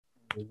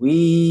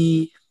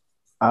We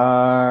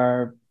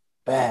are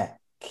back.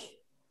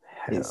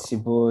 Hello. It's your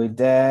boy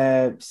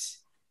Dabs.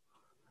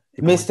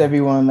 Hey, boy. Missed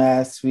everyone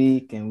last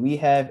week, and we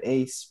have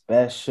a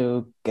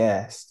special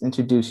guest.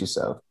 Introduce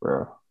yourself,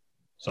 bro.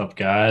 What's up,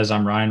 guys?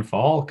 I'm Ryan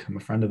Falk. I'm a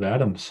friend of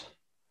Adam's.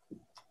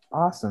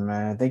 Awesome,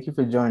 man. Thank you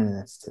for joining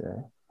us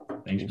today.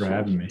 Thanks for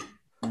having me.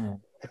 Yeah.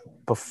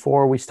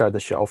 Before we start the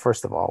show,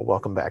 first of all,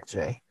 welcome back,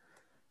 Jay.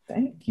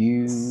 Thank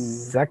you.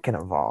 Second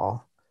of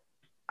all,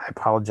 I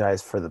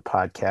apologize for the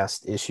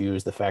podcast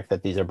issues, the fact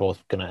that these are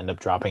both going to end up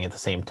dropping at the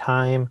same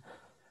time,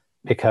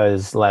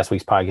 because last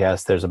week's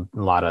podcast, there's a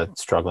lot of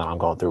struggling I'm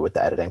going through with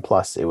the editing.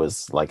 Plus, it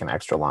was like an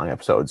extra long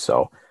episode.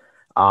 So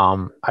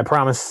I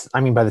promise,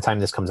 by the time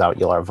this comes out,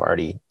 you'll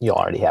already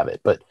have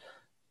it, but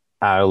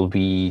I'll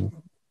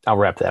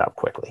wrap that up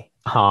quickly.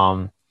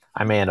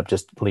 I may end up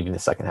just leaving the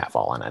second half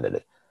all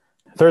unedited.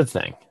 Third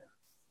thing,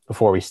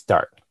 before we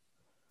start,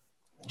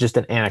 just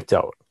an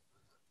anecdote,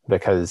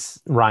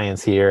 because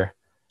Ryan's here.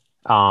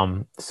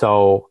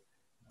 So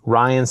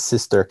Ryan's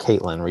sister,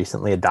 Caitlin,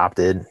 recently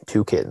adopted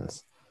 2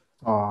 kittens.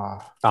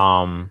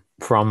 From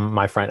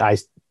my friend. I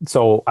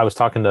was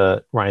talking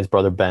to Ryan's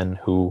brother, Ben,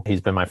 who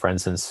he's been my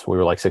friend since we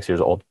were like 6 years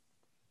old.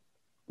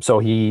 So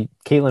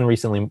Caitlin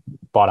recently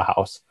bought a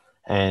house,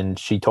 and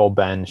she told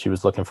Ben she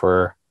was looking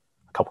for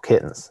a couple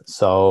kittens.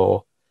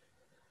 So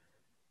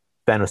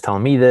Ben was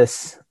telling me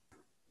this.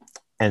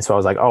 And so I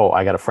was like, oh,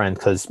 I got a friend,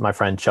 because my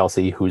friend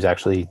Chelsea, who's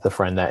actually the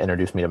friend that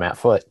introduced me to Matt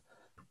Foote,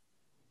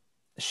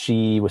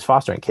 she was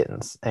fostering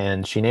kittens,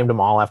 and she named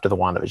them all after the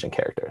WandaVision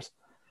characters.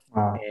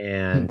 Wow.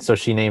 And so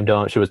she named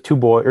them, she was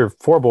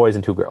 4 boys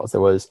and 2 girls.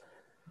 There was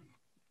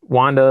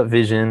Wanda,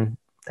 Vision,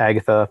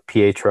 Agatha,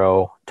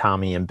 Pietro,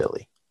 Tommy, and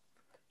Billy.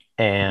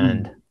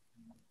 And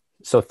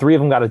so 3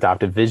 of them got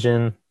adopted.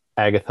 Vision,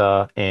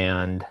 Agatha,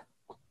 and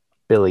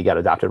Billy got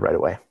adopted right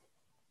away.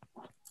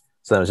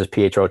 So that was just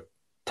Pietro,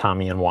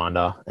 Tommy, and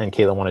Wanda. And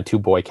Caitlin wanted 2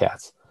 boy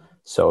cats,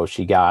 so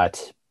she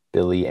got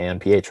Billy and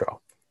Pietro.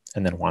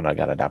 And then Wanda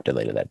got adopted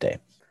later that day.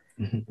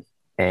 Mm-hmm.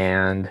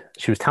 And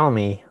she was telling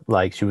me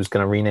like she was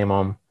going to rename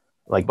them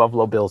like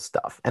Buffalo Bills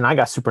stuff. And I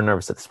got super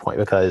nervous at this point,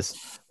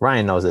 because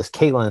Ryan knows this.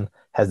 Caitlin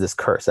has this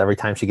curse. Every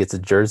time she gets a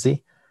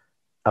jersey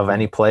of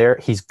any player,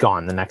 he's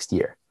gone the next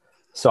year.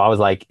 So I was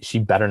like, she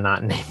better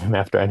not name him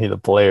after any of the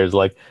players,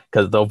 like,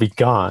 because they'll be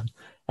gone.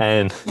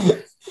 And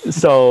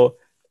so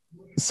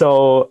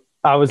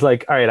I was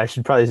like, all right, I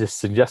should probably just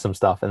suggest some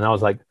stuff. And I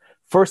was like,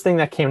 first thing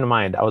that came to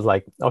mind, I was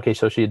like, okay,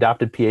 so she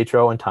adopted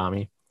Pietro and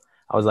Tommy.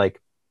 I was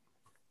like,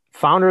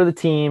 founder of the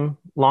team,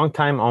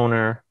 longtime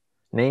owner,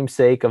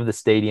 namesake of the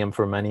stadium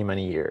for many,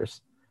 many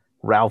years,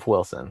 Ralph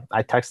Wilson.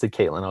 I texted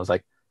Caitlin. I was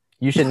like,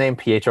 you should name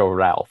Pietro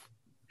Ralph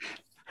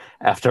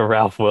after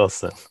Ralph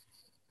Wilson.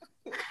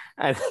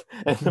 And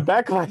in the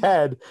back of my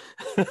head,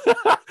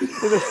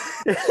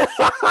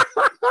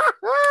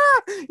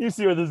 you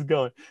see where this is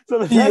going. So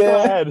in the back of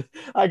my head,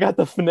 I got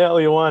the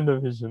finale of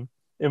WandaVision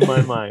in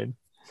my mind.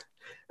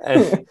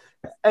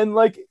 And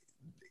like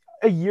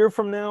a year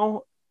from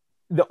now,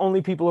 the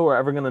only people who are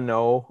ever going to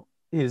know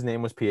his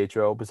name was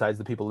Pietro, besides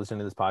the people listening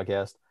to this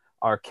podcast,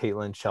 are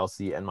Caitlin,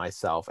 Chelsea, and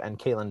myself. And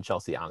Caitlin and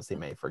Chelsea honestly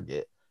may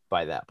forget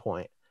by that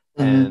point.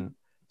 Mm-hmm. And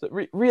so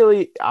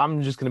really,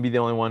 I'm just going to be the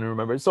only one who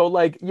remembers. So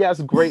like,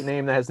 yes, great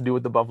name that has to do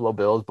with the Buffalo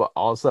Bills, but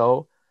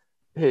also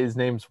his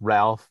name's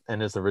Ralph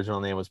and his original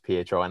name was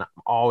Pietro. And I'm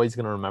always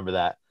going to remember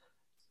that.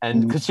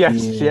 And because she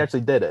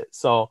actually did it.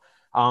 So,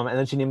 and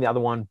then she named the other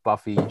one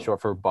Buffy,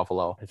 short for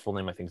Buffalo. His full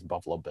name, I think, is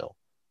Buffalo Bill.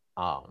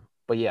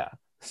 But yeah.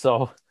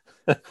 So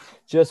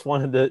just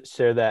wanted to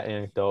share that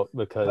anecdote,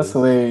 because that's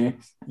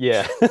hilarious.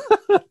 Yeah.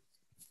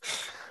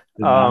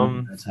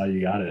 That's how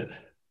you got it.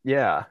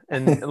 Yeah.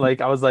 And like,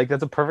 I was like,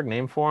 that's a perfect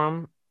name for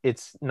him.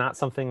 It's not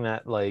something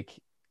that like,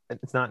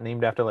 it's not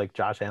named after like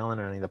Josh Allen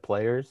or any of the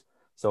players.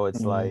 So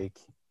it's like,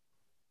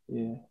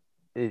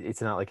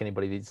 it's not like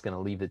anybody that's going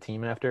to leave the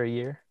team after a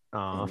year.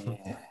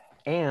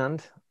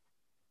 And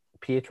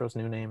Pietro's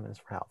new name is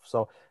Ralph.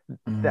 So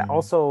that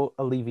also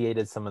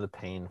alleviated some of the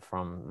pain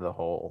from the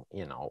whole,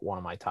 one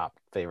of my top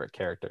favorite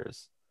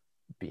characters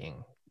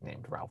being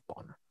named Ralph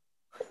Bonner.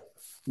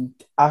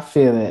 I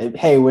feel it.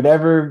 Hey,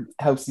 whatever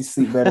helps you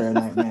sleep better at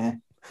night,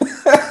 man.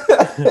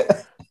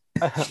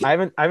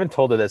 I haven't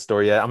told her that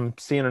story yet. I'm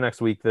seeing her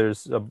next week.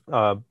 There's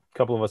a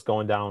couple of us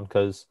going down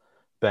because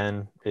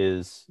Ben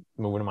is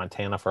moving to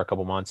Montana for a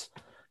couple months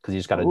because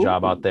he's got a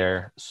job out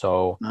there.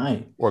 So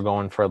nice. We're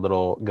going for a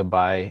little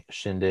goodbye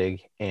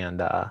shindig, and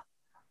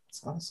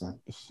that's awesome.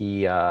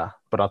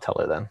 But I'll tell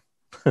her then.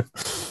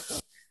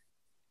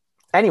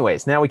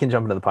 Anyways, now we can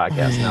jump into the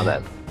podcast. Now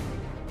that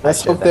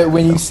let's hope that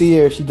when you see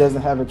her, she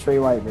doesn't have a Trey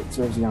White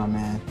jersey on,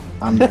 man.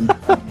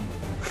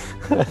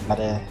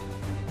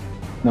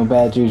 No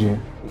bad juju.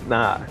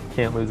 Nah,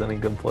 can't lose any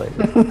good players.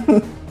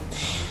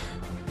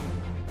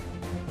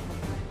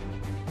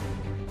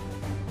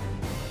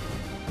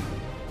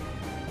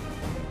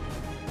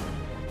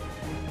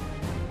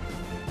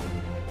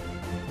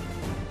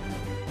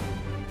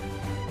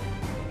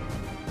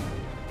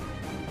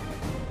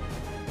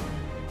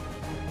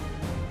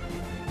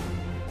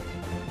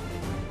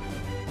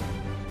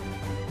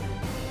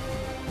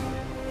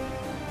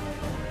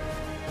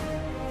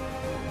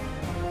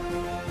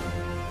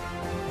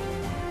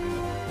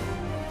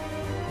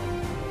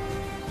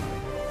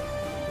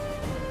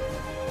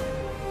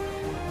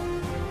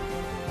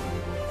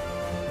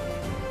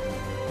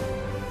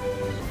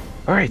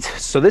 All right,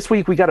 so this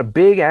week we got a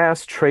big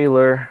ass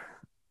trailer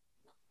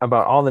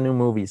about all the new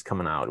movies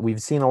coming out.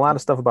 We've seen a lot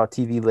of stuff about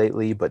TV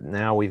lately, but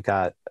now we've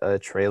got a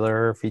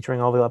trailer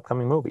featuring all the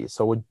upcoming movies.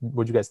 So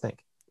what'd you guys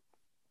think?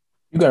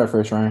 You got it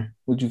first, Ryan.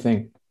 What'd you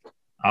think?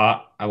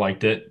 I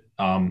liked it.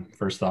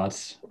 First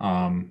thoughts.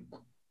 I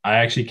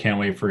actually can't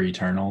wait for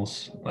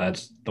Eternals.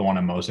 That's the one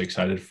I'm most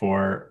excited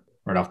for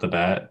right off the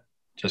bat,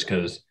 just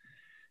because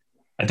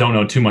I don't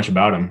know too much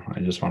about him. I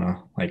just want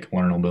to like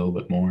learn a little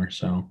bit more.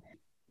 So,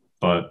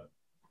 but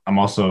I'm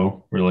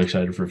also really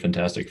excited for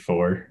Fantastic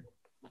Four.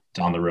 It's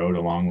on the road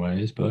a long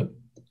ways, but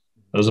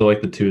those are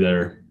like the two that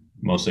are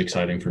most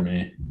exciting for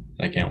me.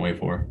 I can't wait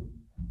for.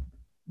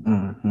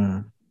 Hmm.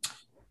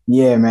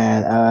 Yeah,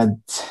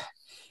 man.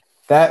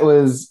 That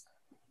was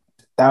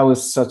that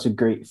was such a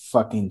great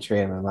fucking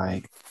trailer.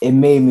 Like, it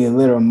made me a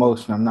little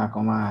emotional. I'm not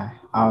gonna lie.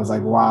 I was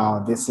like,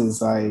 wow, this is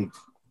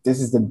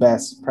the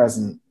best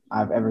present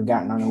I've ever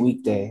gotten on a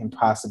weekday and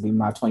possibly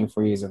my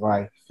 24 years of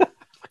life.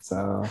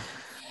 So,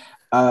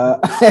 uh,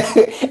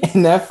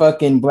 and that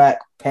fucking Black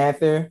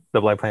Panther The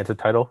Black Panther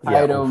title? Yeah.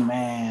 title,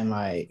 man,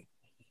 like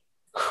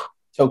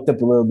choked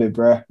up a little bit,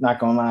 bro. Not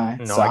gonna lie.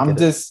 No, So I get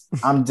it.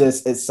 I'm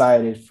just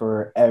excited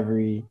for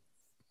every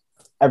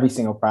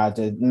single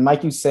project. And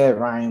like you said,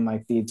 Ryan,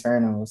 like the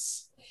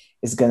Eternals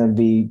is gonna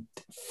be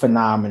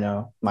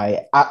phenomenal.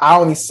 Like I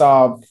only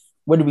saw,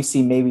 what did we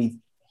see? Maybe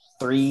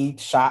three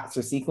shots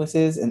or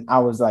sequences, and I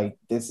was like,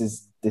 this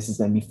is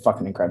gonna be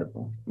fucking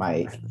incredible.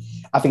 Like,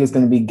 I think it's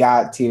gonna be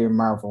god tier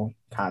Marvel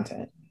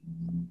content.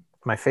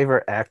 My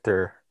favorite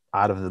actor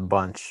out of the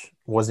bunch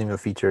wasn't even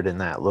featured in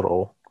that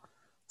little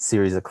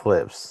series of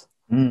clips.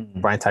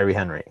 Mm. Brian Tyree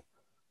Henry.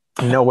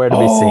 Nowhere to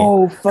be seen.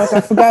 Oh fuck!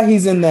 I forgot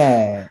he's in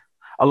that.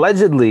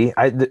 Allegedly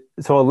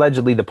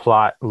the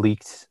plot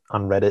leaked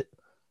on Reddit.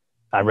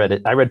 I read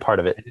it. I read part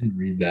of it. I didn't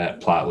read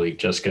that plot leak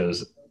just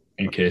because,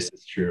 in case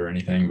it's true or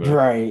anything. But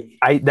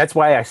Right. That's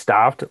why I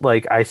stopped.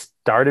 Like, I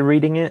started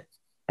reading it,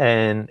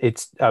 and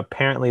it's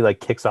apparently like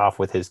kicks off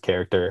with his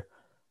character,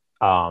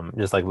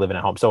 just like living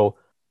at home. So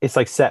it's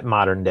like set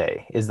modern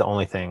day is the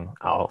only thing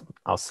I'll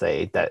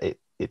say that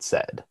it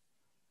said.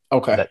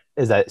 Okay.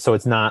 That so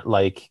it's not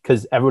like,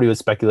 because everybody was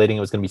speculating it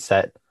was going to be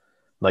set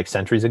like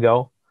centuries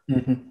ago.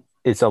 Mm-hmm.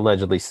 It's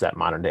allegedly set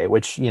modern day,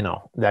 which,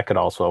 that could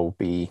also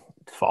be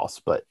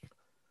false, but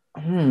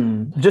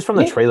just from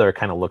the Yeah. trailer, it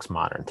kind of looks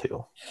modern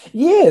too.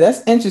 Yeah,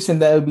 that's interesting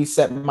that it would be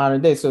set in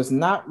modern day. So it's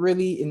not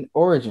really an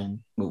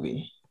origin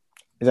movie.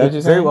 Is that what It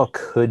you're very saying? well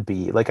could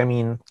be. Like, I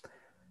mean,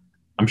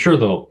 I'm sure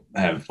they'll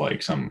have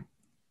like some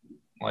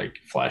like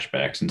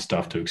flashbacks and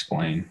stuff to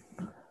explain.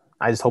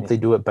 I just hope they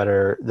do it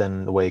better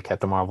than the way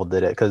Captain Marvel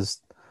did it. Because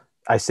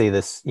I say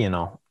this,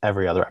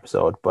 every other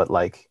episode, but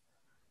like,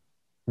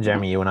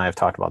 Jeremy, you and I have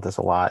talked about this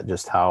a lot,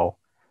 just how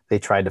they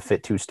tried to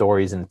fit two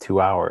stories in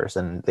 2 hours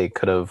and they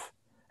could have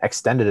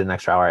extended an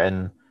extra hour.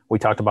 And we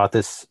talked about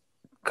this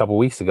a couple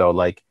weeks ago.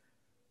 Like,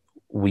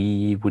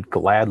 we would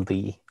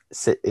gladly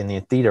sit in the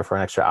theater for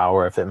an extra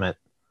hour if it meant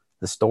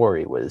the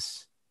story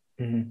was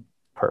Mhm.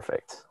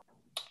 perfect.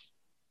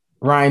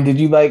 Ryan, did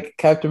you like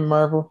Captain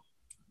Marvel?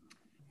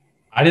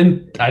 I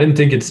didn't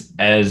think it's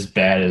as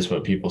bad as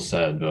what people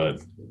said, but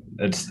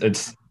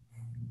it's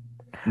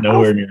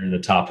nowhere near the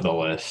top of the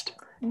list.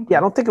 Yeah,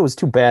 I don't think it was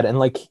too bad. And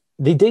like,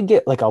 they did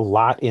get like a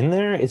lot in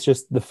there. It's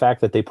just the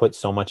fact that they put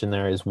so much in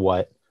there is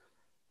what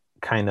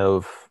kind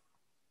of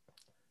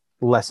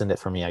lessened it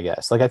for me, I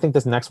guess. Like, I think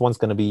this next one's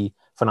going to be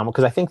phenomenal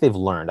because I think they've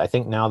learned. I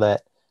think now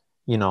that,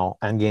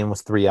 Endgame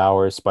was 3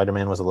 hours,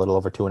 Spider-Man was a little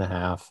over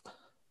 2.5,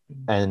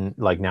 and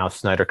like now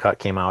Snyder Cut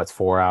came out, it's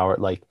 4 hours.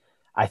 Like,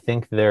 I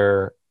think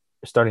they're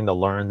starting to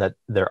learn that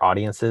their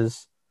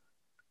audiences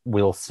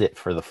will sit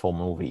for the full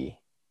movie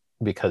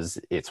because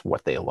it's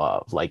what they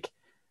love. Like,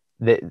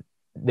 they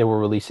were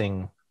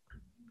releasing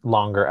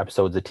longer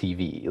episodes of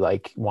TV.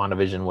 Like,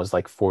 WandaVision was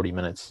like 40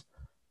 minutes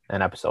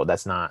an episode.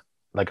 That's not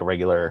like a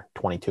regular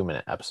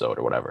 22-minute episode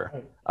or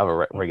whatever of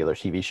a regular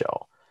TV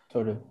show.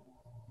 Totally.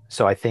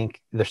 So I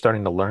think they're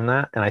starting to learn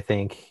that. And I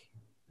think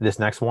this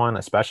next one,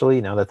 especially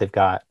now that they've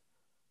got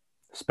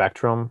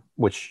Spectrum,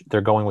 which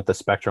they're going with the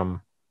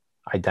Spectrum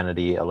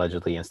identity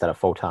allegedly instead of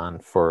Photon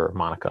for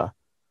Monica,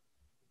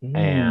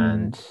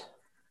 and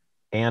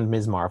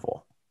Ms.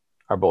 Marvel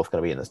are both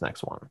going to be in this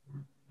next one.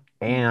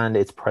 And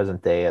it's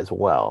present day as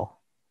well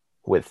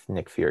with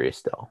Nick Fury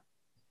still.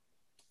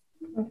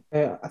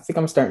 Yeah, I think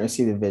I'm starting to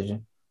see the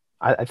vision.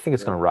 I think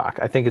it's going to rock.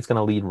 I think it's going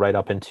to lead right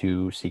up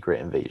into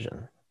Secret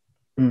Invasion.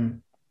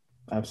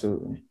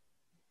 Absolutely.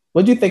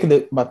 What do you think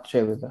about the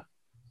trailer, though?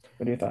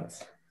 What are your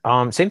thoughts?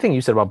 Same thing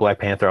you said about Black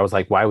Panther. I was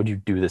like, why would you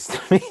do this to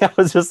me? I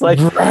was just like,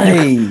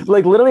 right.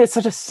 Like, literally, it's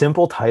such a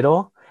simple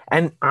title.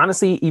 And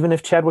honestly, even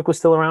if Chadwick was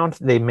still around,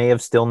 they may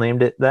have still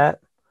named it that.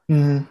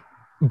 Mm-hmm.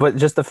 But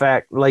just the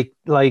fact, like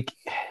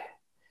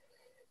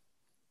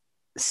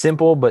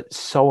simple, but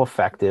so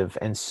effective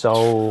and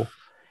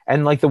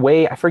like the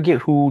way, I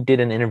forget who did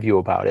an interview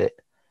about it.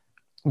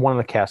 One of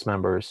the cast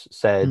members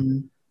said,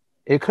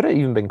 it could have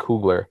even been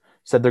Coogler,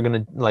 said they're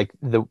going to, like,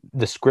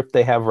 the script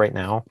they have right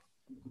now,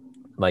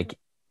 like,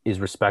 is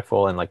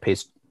respectful and like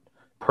pays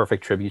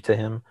perfect tribute to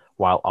him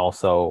while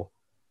also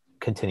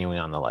continuing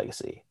on the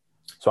legacy.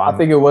 So I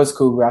think it was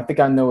cool, bro. I think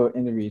I know what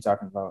interview you're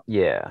talking about.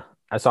 Yeah.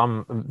 So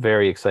I'm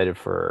very excited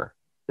for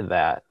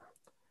that.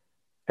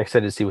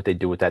 Excited to see what they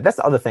do with that. That's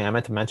the other thing I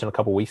meant to mention a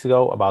couple weeks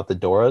ago about the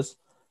Doras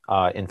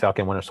in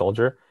Falcon Winter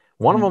Soldier.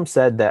 One of them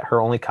said that her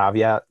only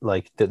caveat,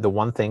 like the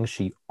one thing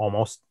she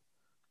almost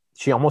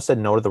said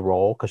no to the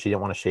role because she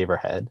didn't want to shave her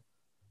head.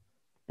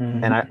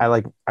 Mm-hmm.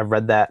 And I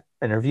read that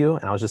interview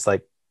and I was just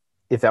like,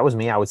 if that was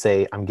me, I would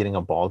say I'm getting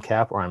a bald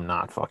cap or I'm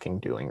not fucking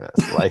doing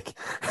this. Like,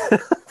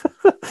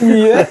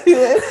 yeah,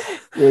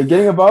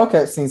 getting a bald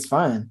cap seems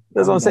fine.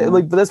 That's what I'm saying.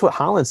 Like, but that's what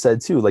Holland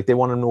said too. Like, they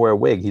want him to wear a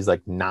wig. He's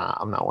like, nah,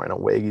 I'm not wearing a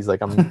wig. He's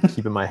like, I'm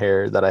keeping my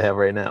hair that I have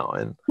right now.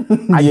 And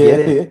I get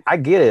it. I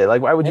get it.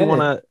 Like, why would you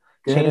want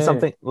to change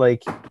something?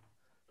 Like,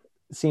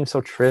 it seems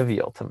so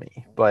trivial to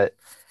me. But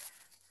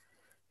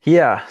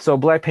yeah, so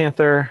Black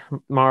Panther,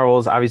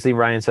 Marvels, obviously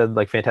Ryan said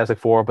like Fantastic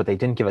Four, but they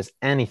didn't give us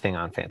anything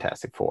on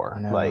Fantastic Four.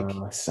 Like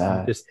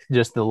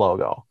just the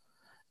logo.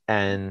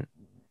 And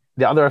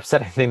the other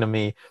upsetting thing to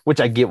me, which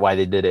I get why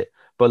they did it,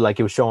 but like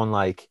it was showing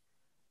like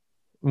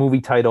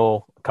movie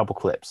title, a couple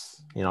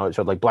clips. You know, it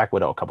showed like Black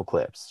Widow, a couple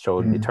clips,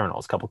 showed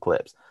Eternals, a couple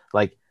clips.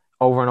 Like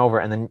over and over,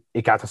 and then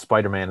it got to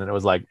Spider-Man, and it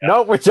was like,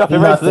 nope, we're jumping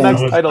right to the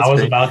next title. I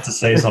was about to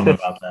say something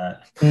about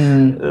that.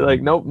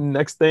 Like, nope,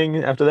 next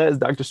thing after that is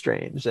Doctor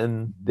Strange,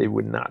 and they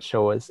would not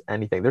show us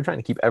anything. They're trying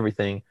to keep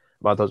everything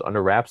about those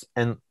under wraps,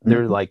 and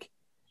they're like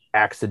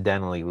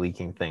accidentally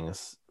leaking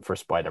things for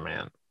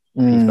Spider-Man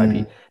piece by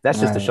piece. That's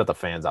just to shut the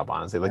fans up,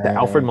 honestly. Like the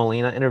Alfred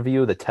Molina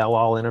interview, the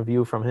tell-all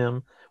interview from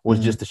him was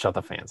just to shut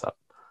the fans up.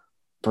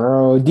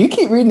 Bro, do you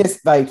keep reading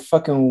this like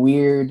fucking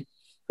weird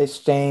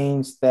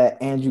exchange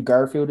that Andrew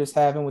Garfield is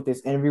having with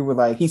this interview where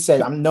like he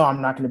said, I'm not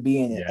going to be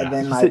in it. And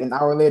then like an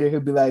hour later,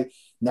 he'll be like,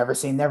 never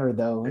say never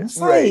though. And it's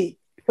like,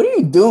 what are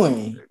you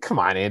doing? Come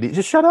on, Andy,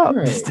 just shut up.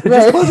 Just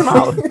close your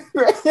mouth.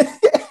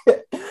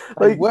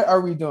 Like, what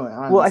are we doing?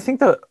 Honestly? Well, I think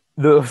the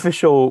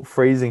official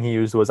phrasing he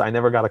used was, I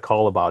never got a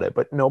call about it,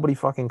 but nobody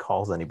fucking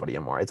calls anybody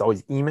anymore. It's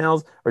always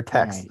emails or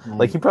text. Right.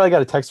 Like he probably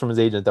got a text from his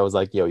agent that was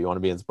like, yo, you want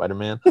to be in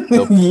Spider-Man?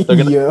 So they're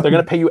going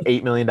to pay you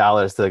 $8 million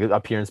to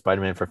appear in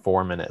Spider-Man for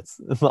 4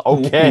 minutes.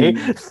 Okay.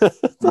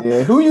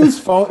 Yeah. Who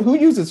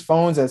uses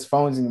phones as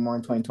phones anymore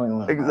in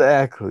 2021?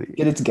 Exactly.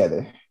 Get it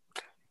together.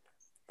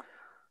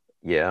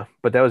 Yeah.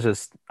 But that was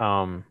just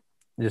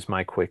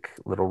my quick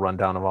little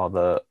rundown of all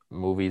the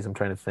movies. I'm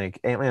trying to think.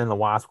 Ant-Man and the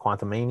Wasp,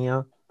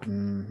 Quantumania.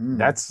 Mm-hmm.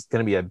 That's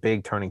going to be a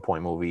big turning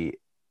point movie,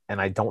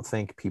 and I don't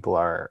think people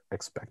are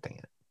expecting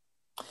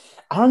it.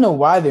 I don't know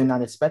why they're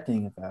not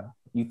expecting it though.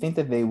 You think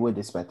that they would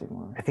expect it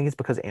more? I think it's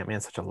because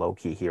Ant-Man's such a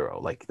low-key hero.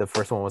 Like the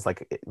first one was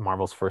like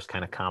Marvel's first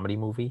kind of comedy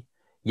movie.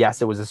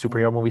 Yes, it was a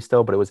superhero movie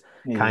still, but it was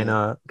kind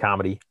of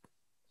comedy.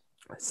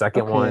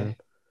 Second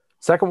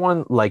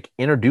one like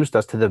introduced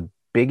us to the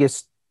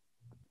biggest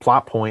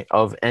plot point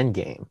of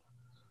Endgame,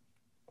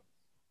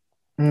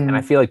 and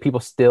I feel like people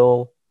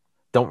still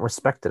don't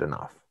respect it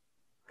enough.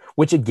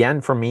 Which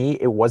again, for me,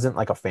 it wasn't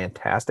like a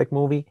fantastic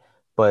movie,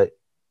 but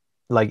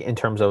like in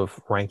terms of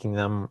ranking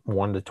them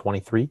 1 to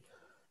 23,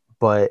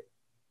 but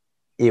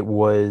it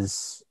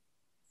was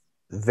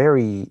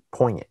very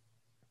poignant.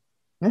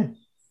 Yeah,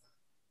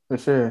 for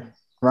sure.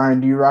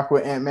 Ryan, do you rock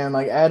with Ant-Man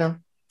like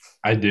Adam?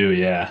 I do,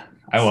 yeah.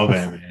 I love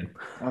Ant-Man.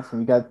 Awesome.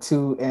 We got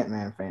 2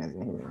 Ant-Man fans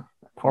in here.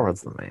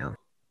 Paul's the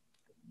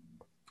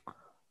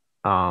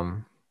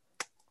man.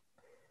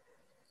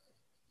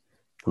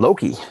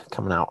 Loki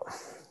coming out.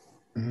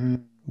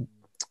 Mm-hmm.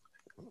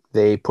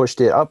 They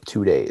pushed it up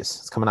 2 days.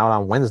 It's coming out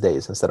on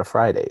Wednesdays instead of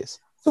Fridays.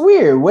 It's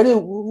weird.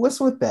 What's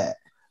with that?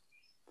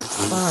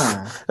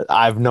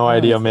 I have no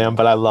idea, man,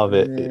 but I love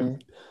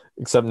it.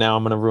 Except now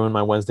I'm gonna ruin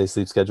my Wednesday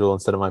sleep schedule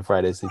instead of my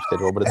Friday sleep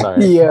schedule, but it's all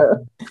right. Yeah,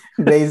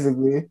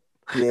 basically.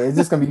 Yeah, it's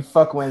just gonna be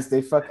fuck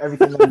Wednesday, fuck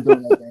everything that I'm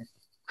doing that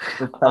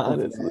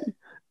day.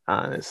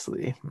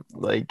 Honestly,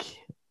 like,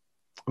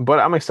 but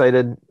I'm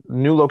excited.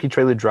 New Loki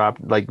trailer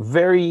dropped. Like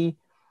very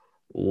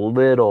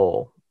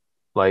little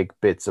like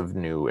bits of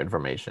new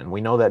information.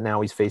 We know that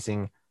now he's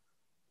facing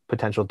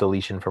potential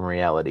deletion from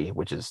reality,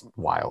 which is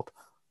wild.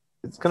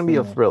 It's gonna be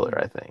a thriller,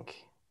 I think.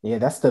 Yeah,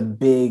 that's the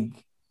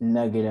big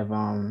nugget of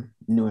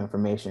new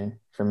information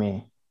for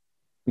me,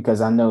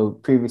 because I know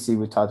previously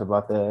we talked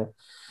about the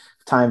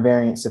time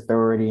variance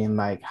authority and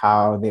like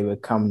how they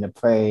would come into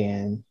play.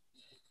 And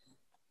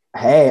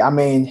hey, I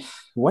mean,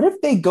 what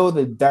if they go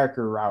the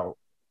darker route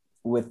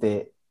with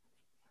it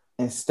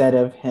instead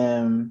of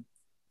him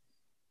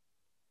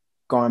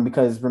going,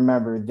 because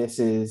remember, this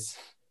is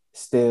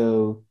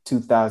still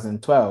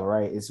 2012,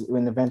 right? Is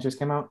when Avengers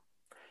came out.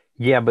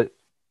 Yeah, but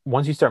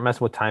once you start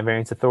messing with time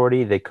variance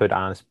authority, they could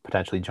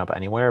potentially jump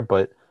anywhere,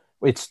 but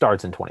it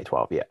starts in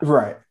 2012. Yeah.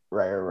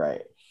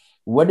 Right.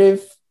 What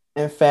if,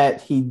 in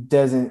fact, he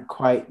doesn't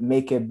quite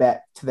make it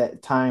back to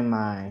that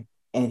timeline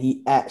and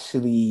he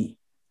actually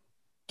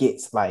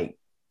gets like,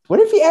 what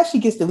if he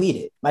actually gets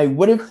deleted? Like,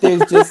 what if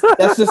there's just,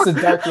 that's just a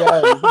dark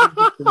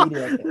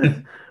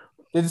reality.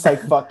 They're just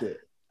like, fuck it.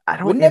 I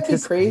don't Wouldn't that be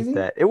crazy?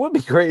 That. It would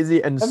be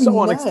crazy and so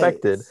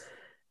unexpected.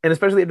 And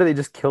especially after they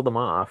just killed him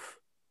off,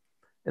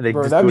 and they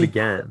Bro, just that'd do it be.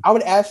 again. I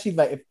would actually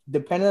like, if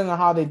depending on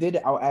how they did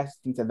it, I would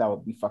actually think that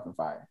would be fucking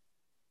fire.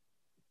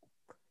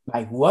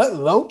 Like what,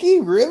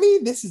 Loki?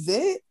 Really? This is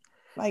it?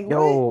 Like what?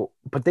 Yo,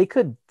 but they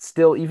could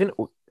still even.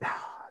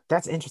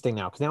 That's interesting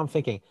now, because now I'm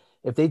thinking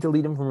if they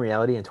delete him from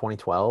reality in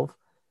 2012,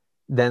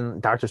 then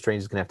Doctor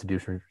Strange is gonna have to do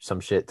some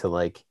shit to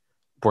like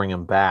bring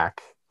him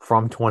back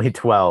from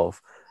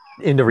 2012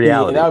 into Yeah,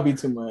 reality. that would be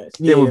too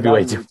much. It would be that way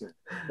would too.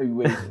 It'd be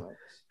way too much.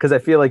 Because I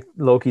feel like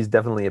Loki's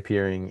definitely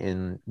appearing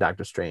in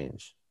Doctor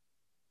Strange.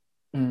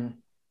 Mm.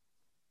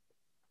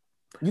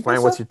 You think Ryan,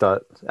 so? what's your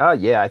thought?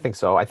 Yeah, I think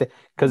so. I think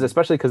because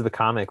especially because the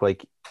comic,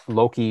 like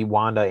Loki,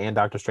 Wanda, and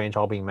Doctor Strange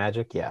all being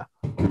magic. Yeah,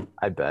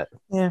 I bet.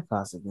 Yeah,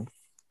 possibly.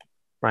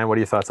 Ryan, what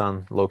are your thoughts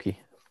on Loki?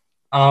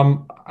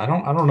 I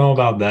don't know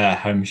about that,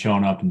 him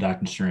showing up in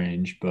Doctor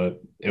Strange,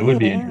 but it would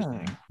be Yeah.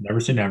 interesting. Never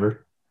say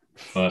never.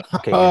 But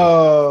Okay,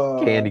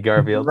 Oh, Andy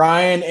Garfield.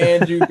 Ryan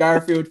Andrew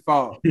Garfield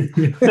fault.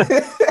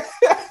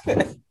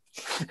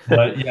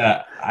 but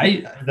yeah,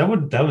 that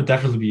would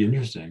definitely be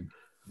interesting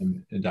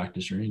in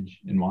Doctor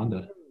Strange and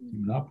Wanda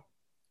teaming up.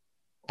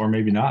 Or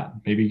maybe not.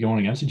 Maybe going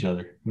against each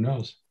other. Who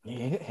knows?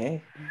 Yeah,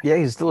 hey. Yeah,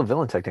 he's still a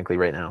villain technically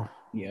right now.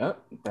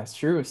 Yep, that's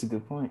true. It's a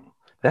good point.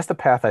 That's the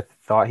path I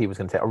thought he was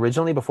going to take.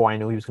 Originally, before I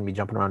knew he was going to be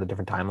jumping around to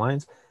different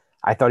timelines,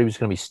 I thought he was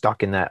going to be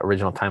stuck in that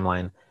original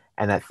timeline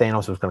and that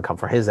Thanos was going to come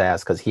for his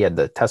ass because he had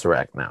the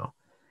Tesseract now.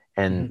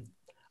 And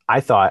I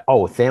thought,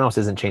 oh, Thanos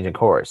isn't changing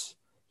course.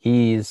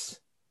 He's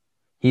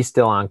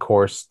still on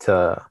course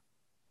to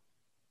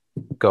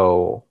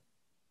go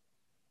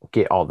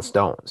get all the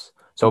stones.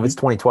 So if it's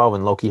 2012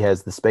 and Loki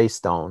has the space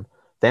stone,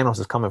 Thanos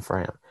is coming for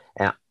him.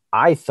 And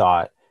I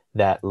thought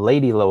that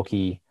Lady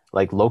Loki,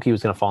 like Loki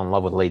was going to fall in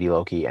love with Lady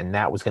Loki, and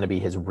that was going to be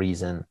his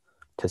reason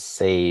to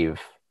save.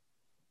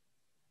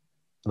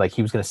 Like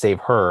he was going to save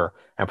her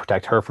and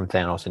protect her from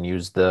Thanos and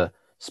use the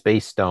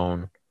space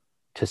stone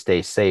to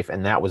stay safe.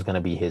 And that was going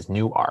to be his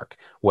new arc.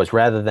 Was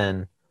rather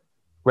than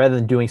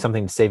doing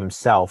something to save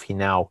himself, he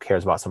now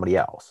cares about somebody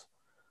else.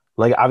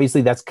 Like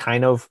obviously that's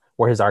kind of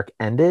where his arc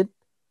ended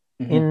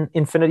in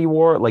Infinity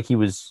War. Like he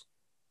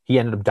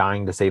ended up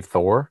dying to save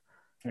Thor.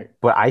 Right.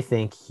 But I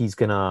think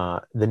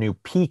the new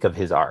peak of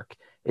his arc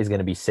is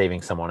gonna be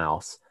saving someone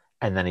else,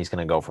 and then he's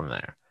gonna go from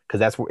there. Because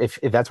that's where if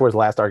that's where his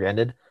last arc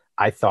ended,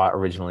 I thought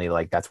originally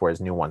like that's where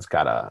his new one's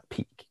gotta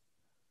peak.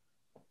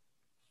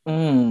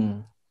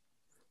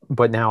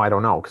 But now I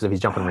don't know, because if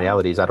he's jumping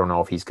realities, I don't know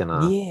if he's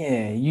gonna.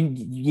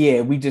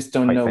 We just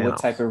don't know Thanos. what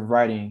type of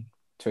writing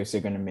choice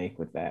they're gonna make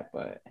with that,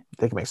 but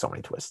they can make so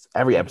many twists.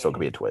 Every episode could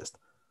be a twist.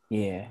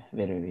 Yeah,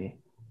 literally.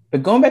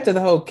 But going back to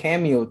the whole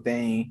cameo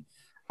thing,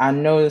 I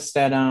noticed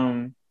that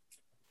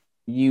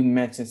you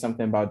mentioned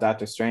something about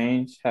Doctor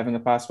Strange having a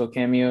possible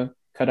cameo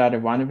cut out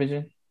of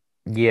WandaVision.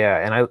 Yeah,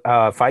 and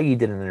Feige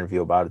did an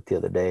interview about it the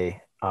other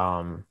day.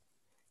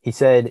 He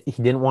said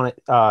he didn't want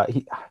it.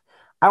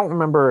 I don't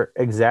remember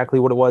exactly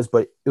what it was,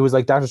 but it was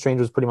like Doctor Strange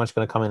was pretty much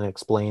going to come in and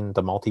explain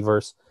the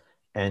multiverse.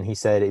 And he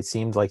said it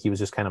seemed like he was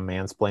just kind of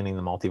mansplaining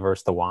the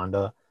multiverse to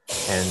Wanda.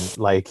 And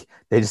like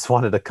they just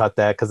wanted to cut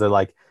that because they're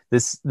like,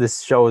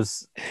 this show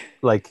is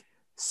like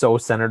so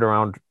centered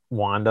around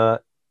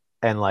Wanda.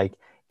 And like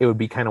it would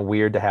be kind of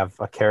weird to have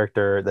a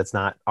character that's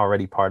not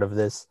already part of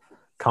this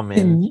come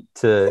in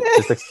to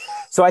just.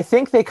 So I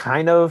think they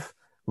kind of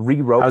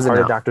rewrote part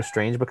of Doctor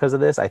Strange because of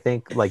this. I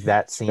think like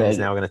that scene is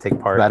now going to take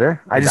part.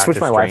 Better. I just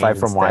switched my Wi-Fi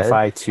from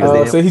Wi-Fi to.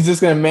 Oh, so he's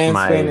just going to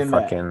mansplain in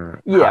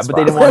fucking. Yeah, but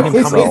they didn't want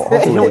him coming.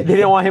 They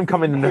didn't want him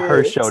coming into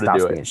her show to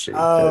do it.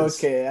 Oh,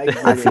 okay.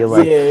 I feel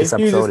like this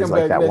episode is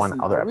like that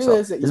one other episode.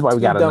 This is why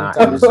we got to not.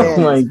 Oh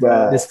my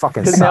god. This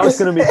fucking. Because now it's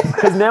going to be.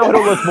 Because now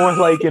it'll look more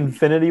like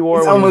Infinity War.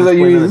 It's almost like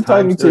you're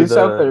talking to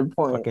yourself at a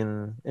point.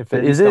 Fucking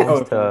Infinity. Is it?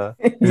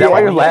 Is that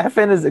why you're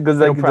laughing? Is it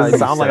because it doesn't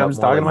sound like I'm just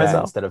talking to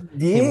myself instead of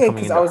him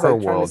coming into her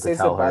world to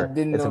tell her?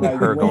 It's gonna be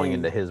her going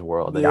into his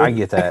world. Yeah, I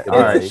get that. All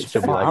right,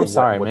 she'll be like, "I'm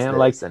sorry, man."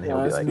 Like, and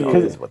he'll be like,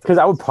 "Because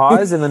I would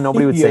pause and then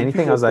nobody would say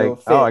anything." I was like,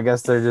 "Oh, I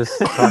guess they're just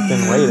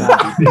fucking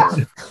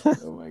waiting."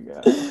 Oh my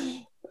god.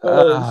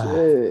 Oh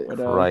shit.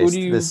 Christ,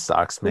 this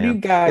sucks, man. Who do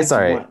you guys it's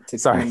all right. want to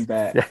come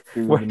back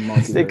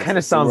it kind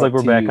of sounds like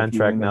we're back on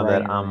track now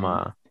that I'm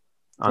on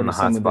the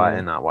hotspot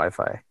and not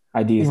Wi-Fi.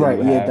 Ideas, right?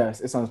 Yeah, it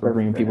does. It sounds like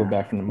bringing people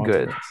back from the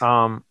multiverse.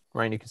 Good.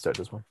 Ryan, you can start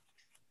this one.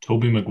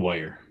 Tobey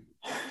Maguire.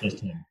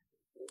 Just him.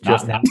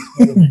 Just not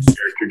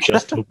character,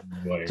 just Tobey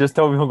Maguire. Just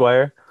Tobey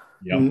Maguire.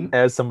 Yep.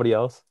 As somebody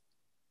else.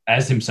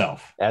 As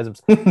himself.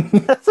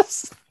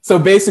 So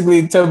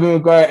basically, Tobey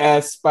Maguire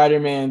as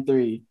Spider-Man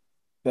 3,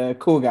 the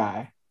cool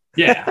guy.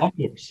 Yeah, of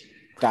course.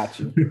 Got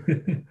you.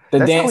 The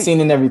dance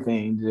scene and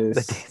everything.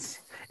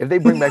 If they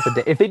bring back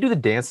if they do the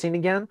dance scene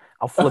again,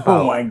 I'll flip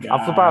out. Oh my god!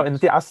 I'll flip out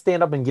and I'll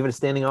stand up and give it a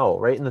standing O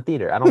right in the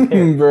theater. I don't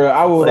care, bro.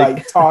 I will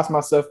like toss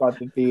myself out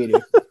the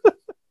theater.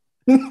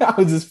 I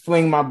would just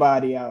fling my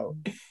body out.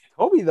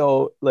 Tobey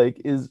though,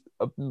 like, is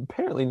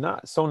apparently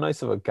not so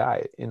nice of a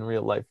guy in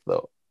real life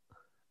though.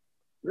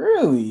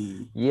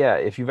 Really? Yeah.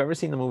 If you've ever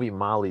seen the movie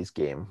Molly's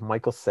Game,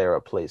 Michael Cera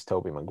plays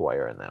Tobey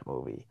Maguire in that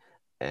movie,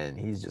 and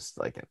he's just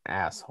like an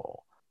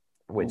asshole.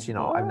 which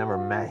I've never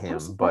met him,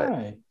 I'm but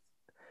surprised.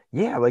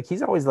 yeah, like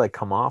he's always like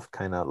come off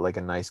kind of like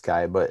a nice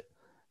guy, but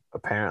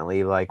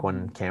apparently like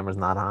when camera's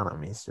not on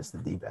him, he's just a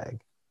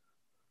d-bag.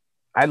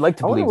 I'd like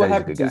to I wonder believe what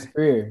that he's a happened good to guy. his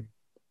career.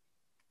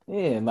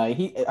 Yeah, like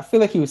I feel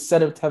like he was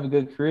set up to have a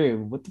good career.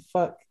 What the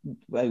fuck?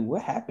 Like,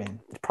 what happened?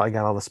 He probably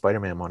got all the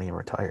Spider-Man money and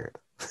retired.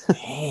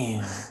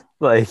 Damn.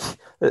 Like,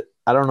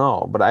 I don't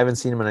know, but I haven't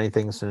seen him in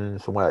anything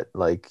since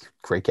like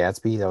Great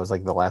Gatsby. That was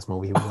like the last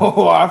movie he was in.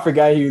 Oh, I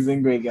forgot he was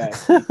in Great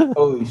Guys.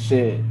 Holy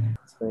shit,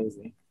 it's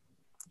crazy.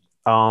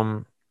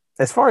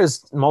 As far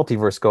as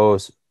multiverse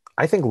goes,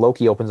 I think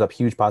Loki opens up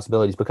huge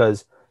possibilities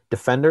because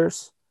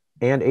Defenders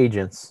and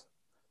Agents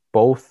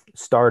both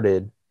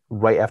started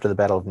right after the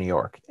Battle of New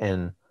York,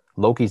 and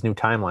Loki's new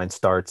timeline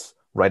starts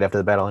right after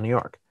the Battle of New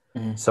York.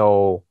 Mhm.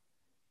 So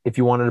if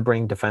you wanted to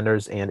bring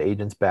Defenders and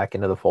Agents back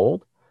into the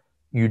fold,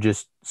 you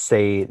just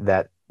say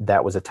that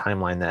was a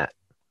timeline that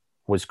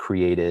was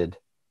created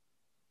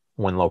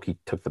when Loki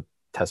took the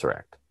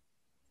Tesseract.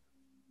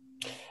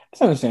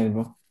 That's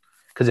understandable.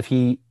 Because if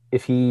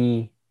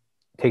he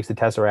takes the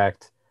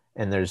Tesseract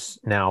and there's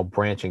now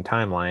branching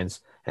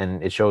timelines,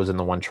 and it shows in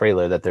the one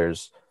trailer that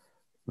there's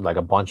like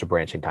a bunch of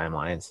branching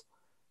timelines.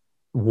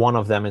 One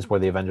of them is where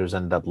the Avengers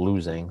ended up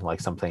losing,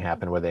 like something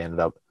happened where they ended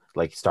up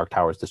like Stark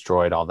Towers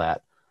destroyed, all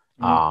that.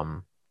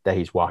 That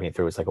he's walking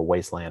through. It's like a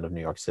wasteland of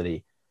New York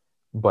City,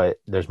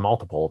 but there's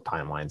multiple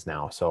timelines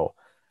now. So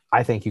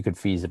I think you could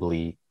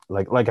feasibly,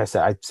 like I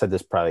said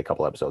this probably a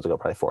couple episodes ago,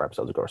 probably 4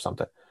 episodes ago or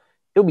something.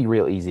 It'll be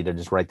real easy to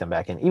just write them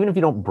back in. Even if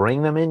you don't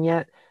bring them in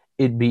yet,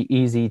 it'd be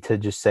easy to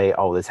just say,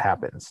 oh, this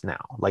happens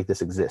now. Like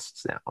this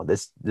exists now.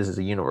 This is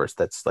a universe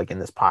that's like in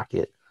this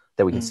pocket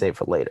that we can save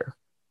for later.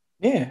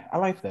 Yeah, I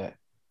like that.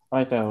 I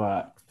like that a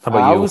lot. How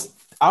about you?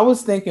 I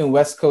was thinking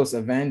West Coast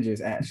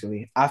Avengers,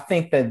 actually. I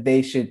think that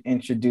they should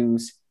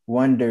introduce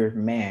Wonder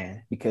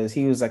Man because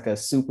he was like a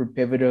super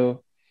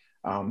pivotal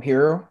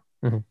hero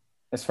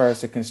as far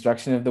as the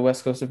construction of the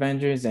West Coast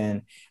Avengers.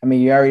 And I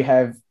mean, you already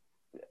have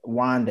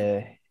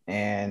Wanda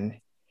and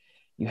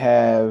you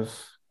have,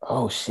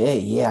 oh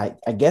shit, yeah,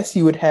 I guess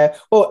you would have,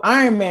 well,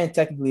 Iron Man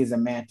technically is a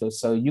mantle,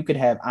 so you could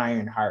have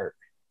Ironheart.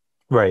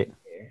 Right.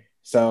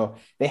 So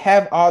they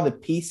have all the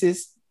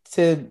pieces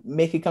to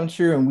make it come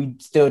true, and we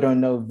still don't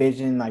know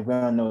Vision. Like we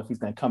don't know if he's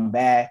going to come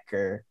back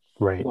or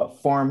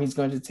what form he's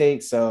going to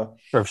take. So,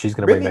 or if she's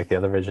going to bring back the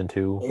other Vision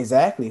too.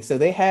 Exactly. So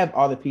they have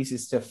all the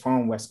pieces to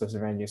form West Coast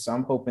Avengers. So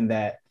I'm hoping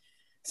that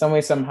some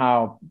way,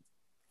 somehow,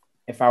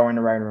 if I were in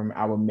the writing room,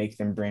 I would make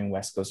them bring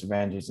West Coast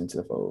Avengers into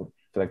the fold.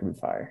 I feel like it'd be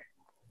fire.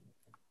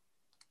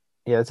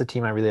 Yeah, it's a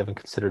team I really haven't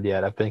considered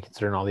yet. I've been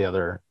considering all the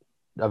other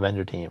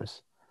Avenger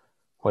teams.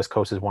 West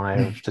Coast is one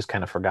I've just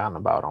kind of forgotten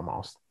about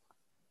almost.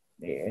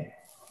 Yeah,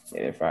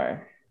 they're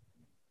fire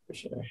for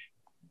sure.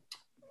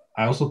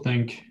 I also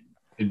think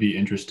it'd be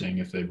interesting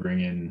if they bring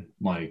in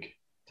like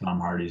Tom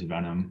Hardy's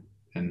Venom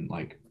and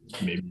like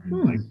maybe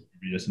like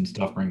Beavis and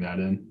stuff. Bring that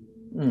in.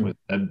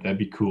 That'd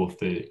be cool if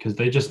because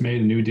they just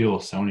made a new deal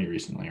with Sony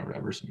recently or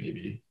whatever. So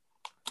maybe.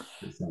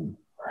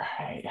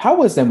 Right. How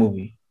was that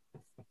movie?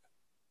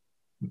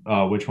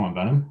 Which one,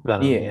 Venom?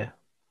 Venom, yeah.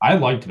 I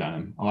liked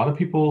Venom. A lot of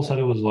people said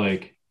it was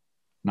like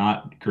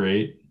not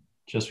great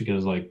just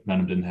because like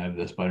Venom didn't have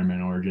the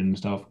Spider-Man origin and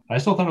stuff. I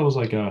still thought it was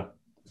like a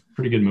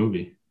pretty good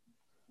movie.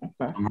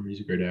 Okay. Tom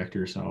Hardy's a great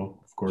actor, so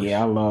of course.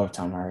 Yeah, I love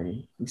Tom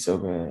Hardy. He's so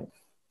good.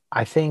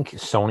 I think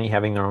Sony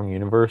having their own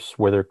universe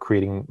where they're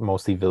creating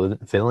mostly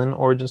villain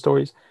origin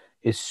stories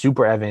is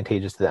super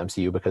advantageous to the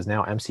MCU because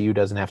now MCU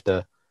doesn't have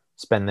to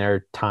spend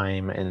their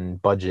time and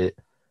budget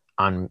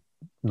on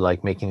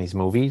like making these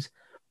movies.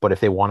 But if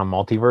they want to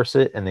multiverse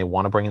it and they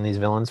want to bring in these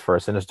villains for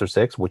a Sinister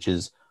Six, which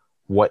is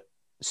what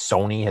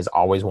Sony has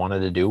always wanted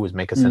to do, was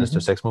make a Sinister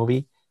Six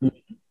movie.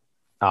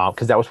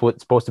 Because that was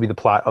what's supposed to be the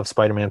plot of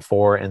Spider-Man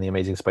 4 and The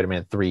Amazing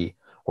Spider-Man 3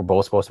 were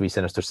both supposed to be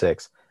Sinister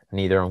Six.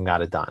 Neither of them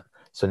got it done.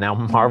 So now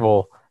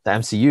Marvel, the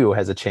MCU,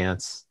 has a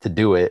chance to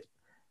do it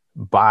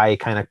by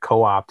kind of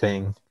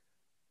co-opting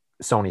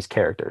Sony's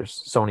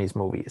characters, Sony's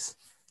movies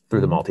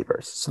through the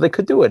multiverse. So they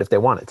could do it if they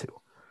wanted to.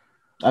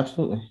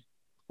 Absolutely.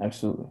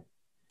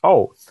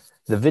 Oh,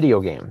 the video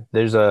game.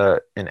 There's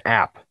an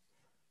app,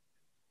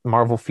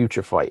 Marvel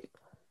Future Fight,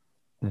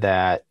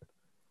 that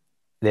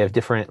they have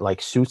different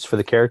like suits for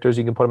the characters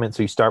you can put them in.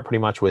 So you start pretty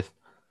much with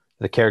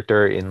the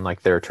character in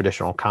like their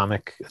traditional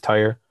comic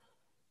attire,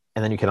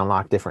 and then you can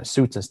unlock different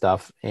suits and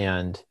stuff.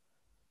 And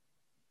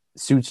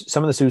suits,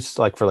 some of the suits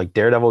like for like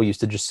Daredevil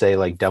used to just say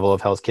like Devil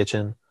of Hell's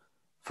Kitchen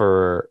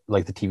for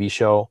like the TV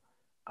show.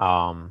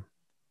 And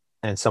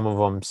some of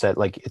them said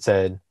like it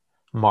said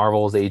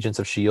Marvel's Agents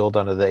of S.H.I.E.L.D.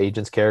 under the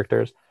Agents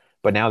characters,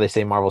 but now they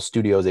say Marvel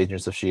Studios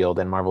Agents of S.H.I.E.L.D.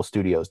 and Marvel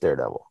Studios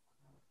Daredevil.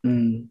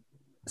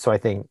 So I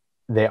think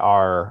they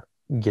are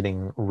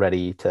getting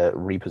ready to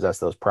repossess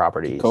those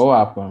properties.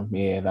 Co-op them,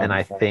 yeah. And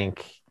I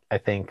think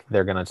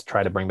they're gonna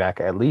try to bring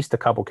back at least a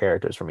couple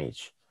characters from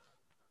each.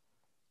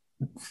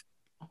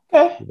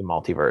 Okay. The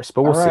multiverse,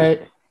 but we'll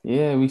see.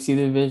 Yeah, we see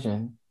the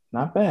vision.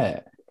 Not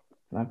bad.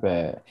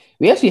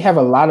 We actually have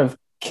a lot of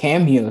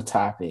cameo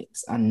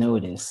topics. I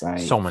noticed,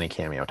 like, So many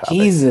cameo topics.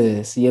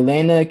 Jesus,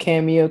 Yelena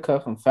cameo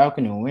cut from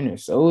Falcon and Winter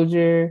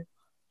Soldier.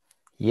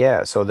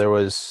 Yeah, so there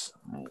was.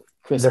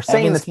 Chris They're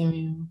saying Evans it's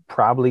cameo.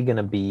 probably going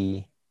to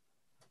be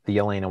the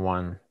Yelena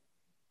one.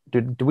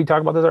 Did we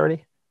talk about this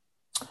already?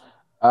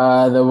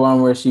 The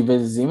one where she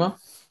visits Zemo.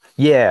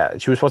 Yeah,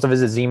 she was supposed to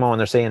visit Zemo, and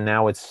they're saying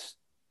now it's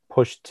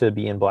pushed to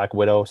be in Black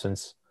Widow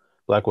since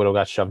Black Widow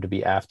got shoved to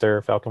be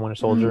after Falcon Winter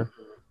Soldier.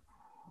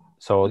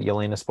 So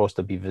Yelena's supposed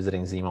to be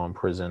visiting Zemo in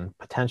prison,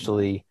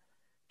 potentially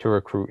to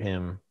recruit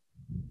him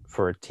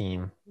for a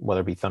team,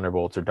 whether it be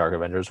Thunderbolts or Dark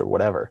Avengers or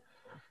whatever.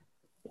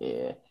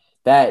 Yeah,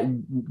 that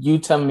you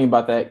telling me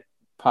about that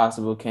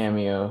possible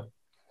cameo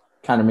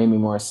kind of made me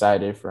more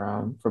excited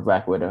for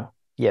Black Widow.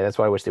 Yeah, that's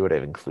why I wish they would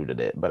have included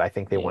it, but I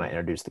think they want to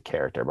introduce the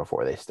character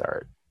before they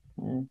start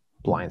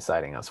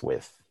blindsiding us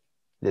with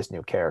this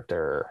new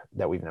character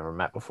that we've never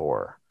met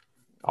before.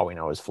 All we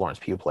know is Florence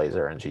Pugh plays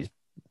her, and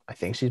I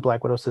think she's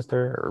Black Widow's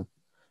sister, or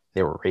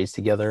they were raised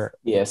together.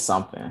 Yeah,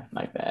 something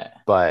like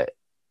that. But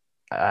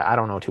I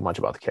don't know too much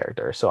about the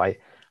character, so I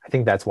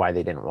think that's why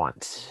they didn't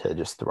want to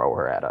just throw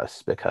her at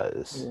us,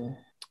 because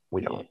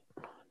we don't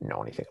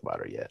know anything about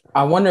her yet.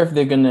 I wonder if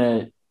they're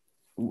gonna,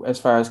 as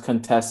far as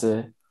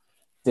Contessa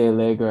de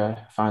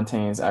Allegra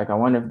Fontaine's arc, I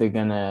wonder if they're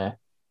gonna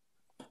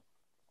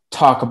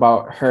talk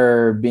about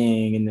her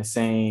being in the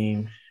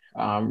same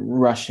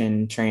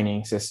Russian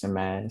training system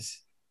as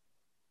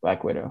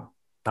Black Widow.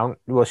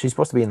 Well, she's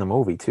supposed to be in the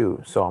movie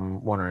too, so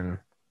I'm wondering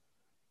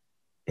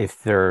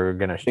if they're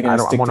gonna stick to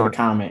the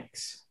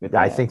comics.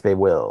 I think they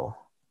will.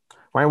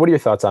 Ryan, what are your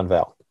thoughts on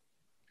Val?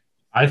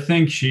 I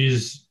think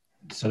she's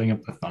setting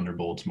up the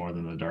Thunderbolts more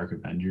than the Dark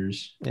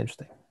Avengers.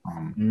 Interesting.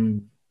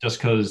 Just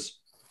because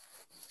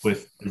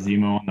with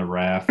Zemo on the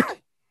raft,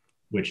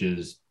 which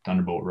is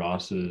Thunderbolt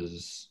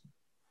Ross's,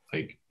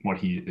 like, what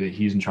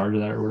he's in charge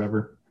of that or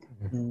whatever.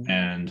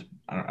 And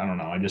I don't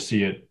know. I just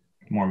see it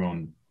more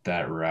going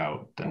that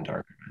route than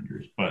Dark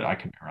Avengers, but I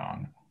could be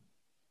wrong.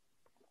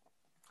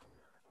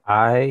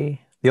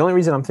 The only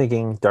reason I'm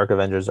thinking Dark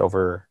Avengers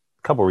over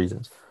a couple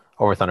reasons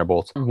over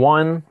Thunderbolts.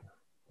 One,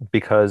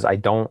 because I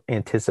don't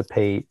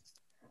anticipate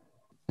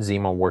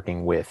Zemo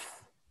working with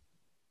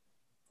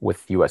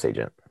US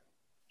Agent.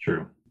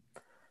 True.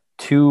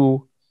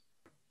 Two,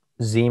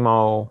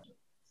 Zemo,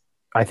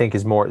 I think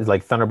is more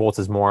like Thunderbolts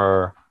is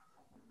more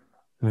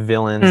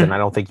villains, and I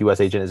don't think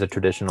US Agent is a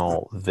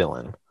traditional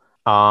villain.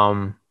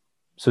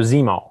 So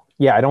Zemo,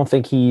 yeah, I don't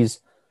think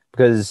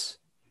because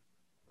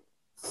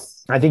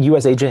I think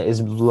US Agent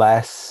is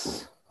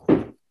less,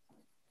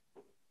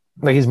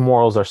 like, his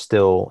morals are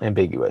still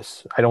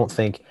ambiguous. I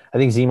think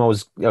Zemo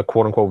is a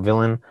quote unquote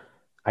villain.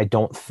 I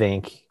don't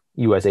think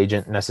US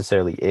Agent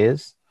necessarily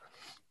is.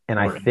 And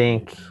I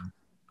think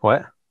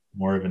what?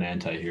 More of an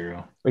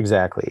anti-hero.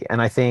 Exactly.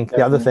 And I think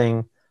the other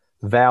thing,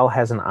 Val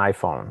has an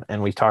iPhone,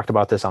 and we've talked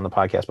about this on the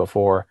podcast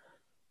before.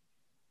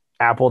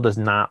 Apple does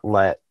not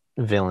let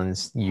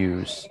villains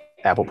use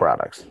Apple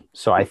products.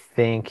 So I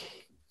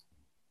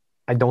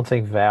don't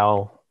think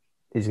Val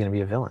is going to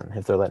be a villain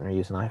if they're letting her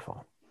use an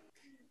iPhone.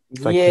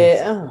 So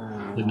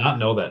I did not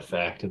know that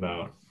fact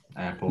about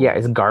Apple. Yeah,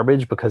 it's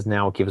garbage because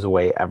now it gives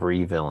away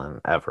every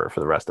villain ever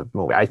for the rest of the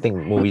movie. I think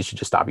movies should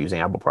just stop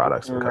using Apple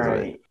products because of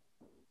it.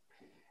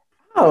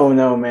 Oh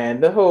no, man!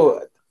 That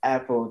whole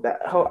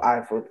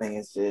iPhone thing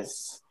is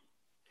just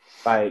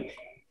like,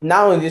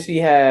 not only does she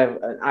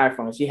have an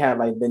iPhone, she had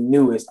like the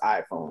newest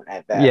iPhone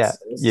at that. Yeah, so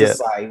it's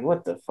just like,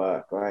 what the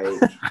fuck, like.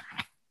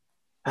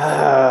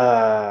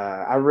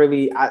 I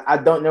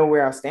don't know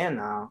where I stand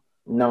now,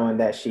 knowing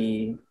that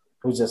she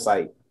was just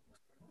like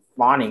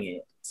fawning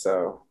it.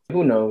 So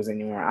who knows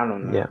anymore? I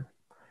don't know.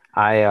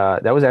 Yeah,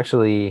 that was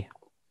actually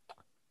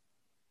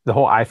the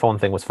whole iPhone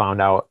thing was found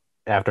out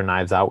after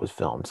Knives Out was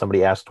filmed.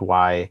 Somebody asked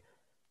why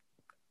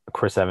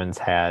Chris Evans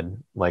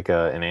had like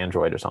an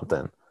Android or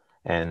something,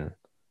 and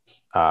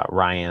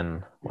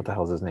Ryan, what the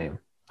hell is his name?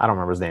 I don't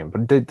remember his name,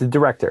 but the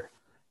director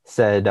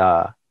said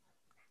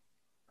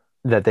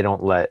that they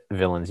don't let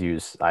villains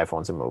use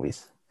iPhones in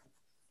movies.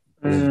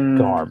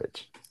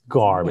 Garbage.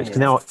 Because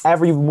now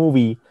every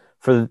movie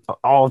for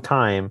all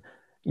time,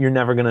 you're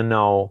never gonna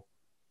know,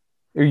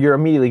 or you're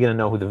immediately gonna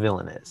know who the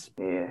villain is.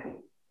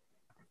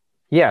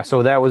 Yeah.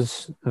 So that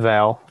was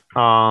Val.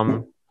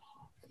 Also,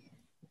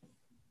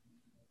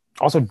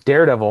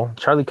 Daredevil.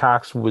 Charlie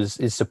Cox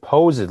is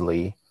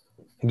supposedly,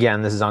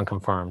 again, this is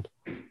unconfirmed.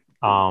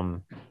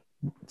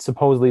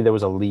 Supposedly there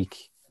was a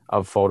leak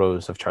of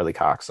photos of Charlie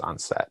Cox on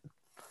set.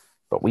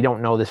 But we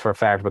don't know this for a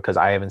fact because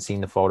I haven't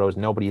seen the photos.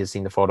 Nobody has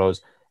seen the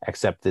photos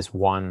except this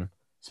one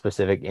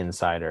specific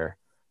insider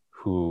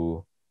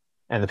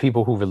and the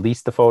people who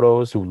released the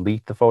photos, who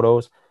leaked the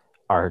photos,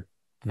 are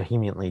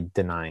vehemently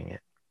denying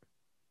it.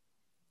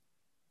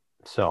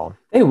 So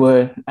they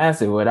would. As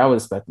they would. I would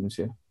expect them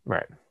to.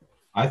 Right.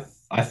 I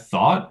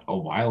thought a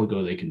while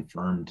ago they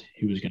confirmed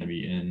he was going to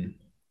be in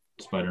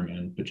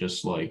Spider-Man, but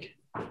just like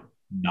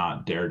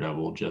not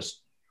Daredevil,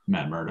 just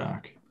Matt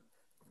Murdock,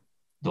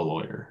 the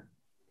lawyer.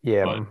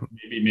 Yeah, but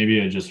maybe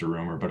it's just a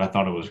rumor, but I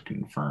thought it was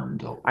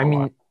confirmed.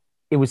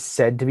 it was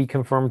said to be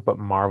confirmed, but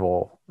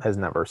Marvel has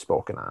never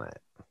spoken on it.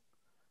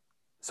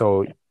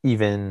 So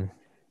even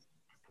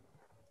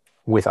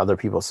with other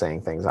people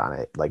saying things on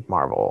it, like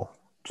Marvel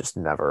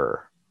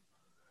never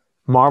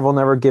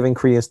giving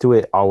credence to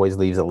it always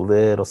leaves a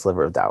little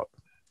sliver of doubt.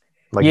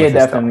 Like Yeah, Mephisto.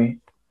 definitely.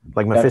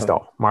 Like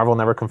Mephisto. Marvel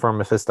never confirmed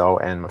Mephisto,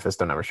 and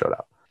Mephisto never showed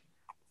up.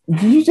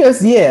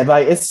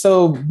 Like it's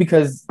so,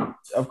 because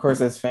of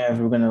course as fans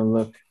we're gonna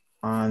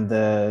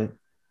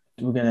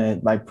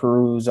like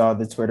peruse all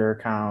the Twitter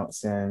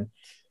accounts, and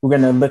we're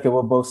gonna look at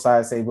what both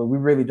sides say, but we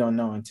really don't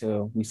know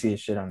until we see a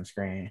shit on the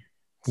screen.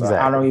 So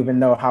exactly. I don't even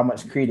know how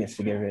much credence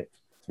to give it,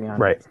 to be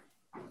honest. Right.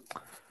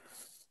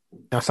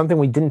 Now, something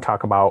we didn't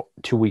talk about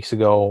 2 weeks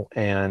ago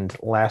and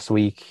last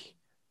week,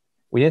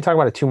 we didn't talk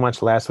about it too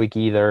much last week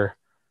either,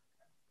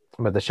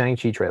 but the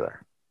Shang-Chi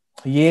trailer.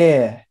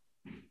 Yeah.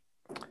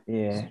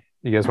 You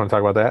guys want to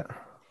talk about that?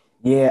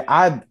 Yeah,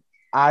 I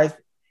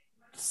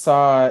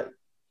saw it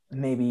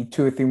maybe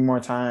 2 or 3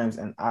 more times,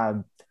 and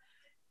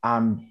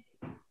I'm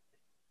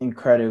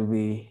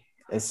incredibly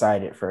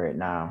excited for it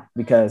now,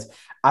 because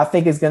I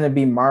think it's gonna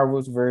be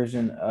Marvel's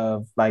version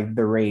of like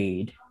The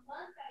Raid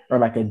or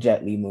like a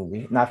Jet Li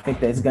movie. And I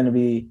think that it's gonna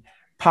be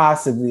I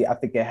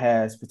think it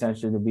has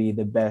potential to be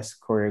the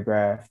best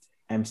choreographed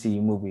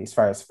MCU movie as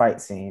far as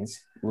fight scenes.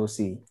 We'll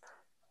see.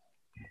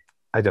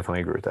 I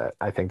definitely agree with that.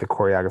 I think the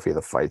choreography of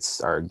the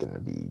fights are gonna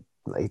be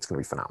it's gonna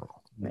be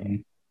phenomenal.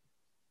 Mm-hmm.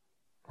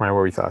 Ryan, what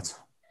were your thoughts?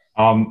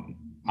 I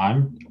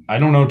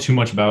don't know too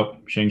much about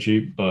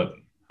Shang-Chi, but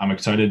I'm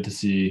excited to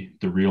see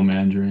the real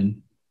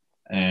Mandarin,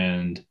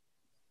 and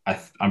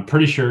I'm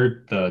pretty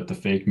sure the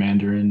fake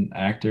Mandarin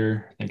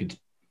actor, I think it's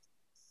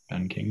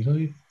Ben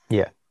Kingsley.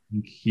 Yeah,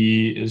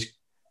 he is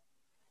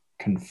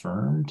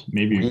confirmed.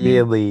 Maybe I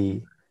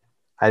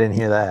didn't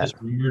hear that.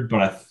 It's rumored,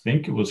 but I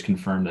think it was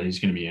confirmed that he's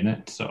going to be in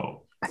it.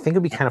 So I think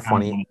it'd be kind of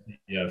funny.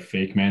 Yeah,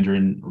 fake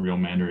Mandarin, real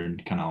Mandarin,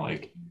 kind of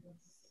like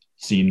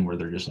scene where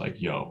they're just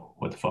like, "Yo,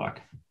 what the fuck."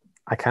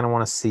 I kind of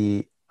want to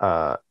see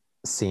a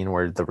scene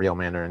where the real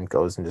Mandarin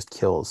goes and just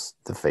kills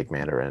the fake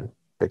Mandarin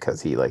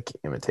because he like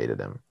imitated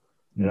him.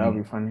 Yeah, that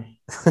would be funny.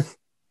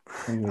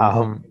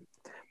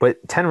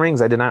 But 10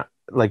 Rings, I did not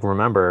like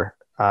remember.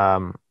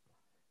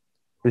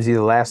 It was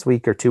either last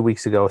week or 2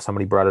 weeks ago,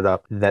 somebody brought it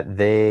up that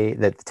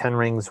the 10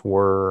 Rings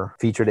were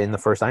featured in the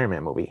first Iron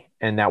Man movie,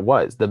 and that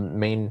was the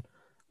main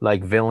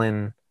like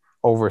villain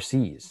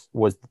overseas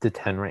was the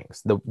 10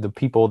 Rings. The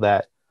people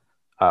that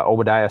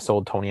Obadiah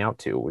sold Tony out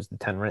to was the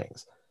 10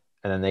 Rings,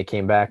 and then they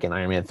came back in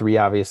Iron Man 3.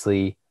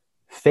 Obviously,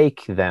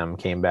 fake them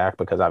came back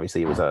because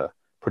obviously it was a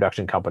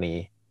production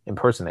company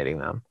impersonating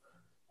them,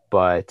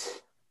 but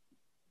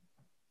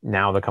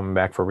now they're coming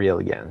back for real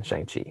again,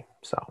 Shang-Chi.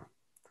 So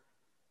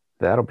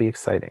that'll be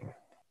exciting.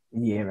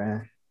 Yeah,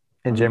 man.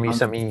 And Jim, you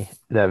sent me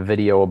that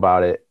video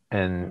about it,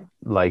 and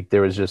like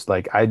there was just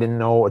like I didn't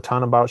know a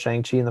ton about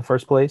Shang-Chi in the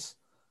first place,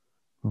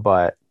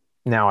 but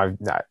now I've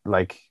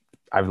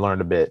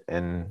learned a bit,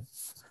 and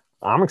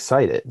I'm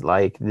excited.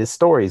 Like this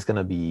story is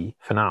gonna be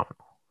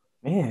phenomenal.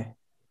 Yeah.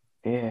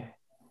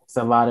 It's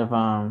a lot of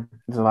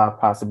there's a lot of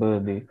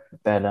possibility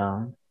that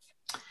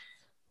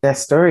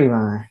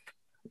storyline.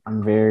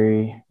 I'm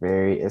very,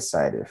 very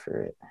excited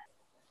for it.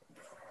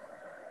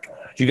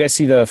 Did you guys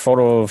see the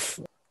photo of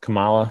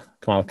Kamala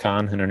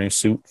Khan in her new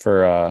suit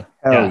for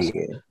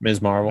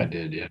Ms. Marvel? I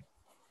did, yeah.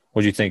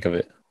 What'd you think of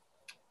it?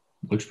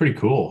 Looks pretty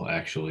cool,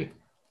 actually.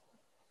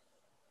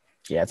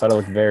 Yeah, I thought it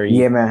looked very...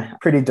 Yeah, man.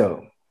 Pretty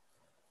dope.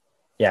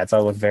 Yeah, I thought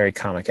it looked very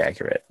comic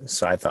accurate.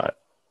 So I thought,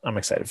 I'm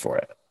excited for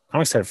it.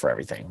 I'm excited for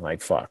everything.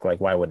 Like, fuck. Like,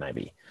 why wouldn't I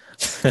be?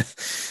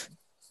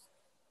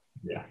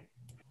 Yeah.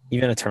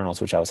 Even Eternals,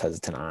 which I was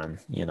hesitant on,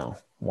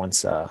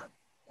 once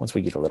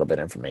we get a little bit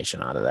of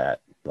information out of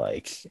that,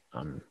 like,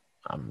 I'm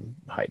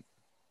hyped.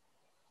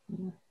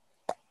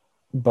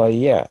 But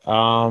yeah,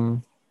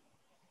 another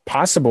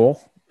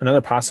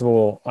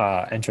possible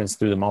entrance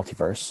through the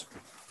multiverse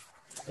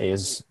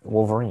is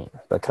Wolverine,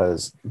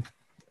 because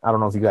I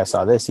don't know if you guys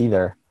saw this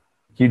either.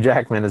 Hugh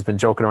Jackman has been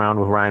joking around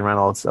with Ryan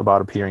Reynolds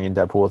about appearing in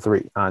Deadpool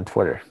 3 on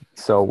Twitter.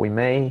 So we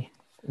may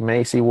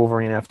see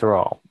Wolverine after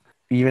all.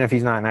 Even if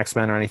he's not an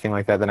X-Men or anything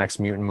like that, the next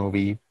mutant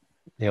movie,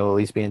 he'll at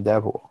least be in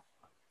Deadpool.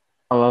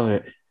 I love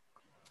it.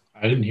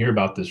 I didn't hear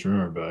about this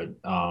rumor, but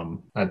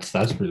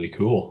that's really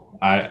cool.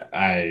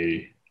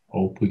 I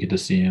hope we get to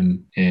see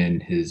him in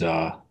his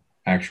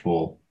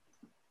actual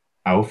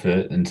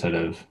outfit instead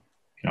of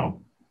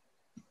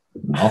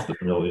nothing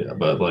really.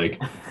 But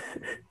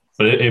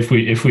if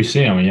we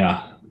see him,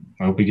 yeah,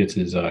 I hope he gets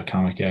his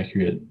comic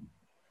accurate,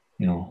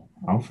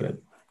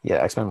 outfit. Yeah,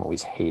 X-Men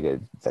movies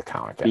hated the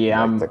comic.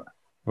 Yeah,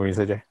 what do you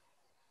say, Jay?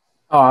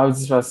 Oh, I was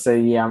just about to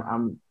say, yeah,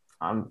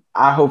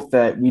 I hope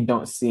that we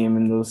don't see him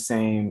in those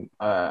same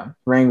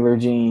Wrangler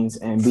jeans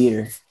and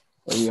beater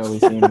that we always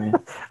see him in.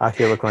 I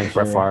feel like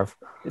Brett Favre.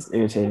 It's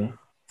irritating.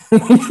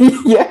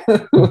 Yeah.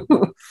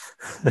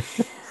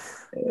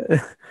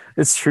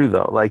 It's true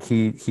though. Like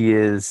he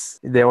is.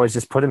 They always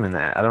just put him in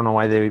that. I don't know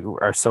why they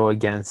are so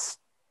against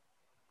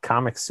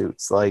comic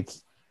suits. Like,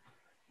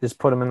 just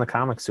put him in the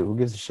comic suit. Who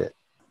gives a shit?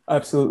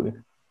 Absolutely.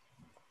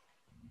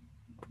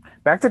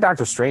 Back to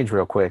Doctor Strange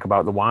real quick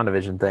about the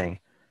WandaVision thing.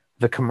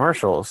 The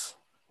commercials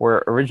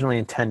were originally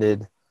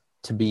intended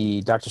to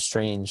be Doctor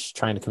Strange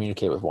trying to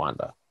communicate with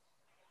Wanda,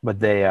 but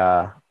they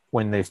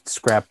when they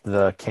scrapped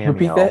the Repeat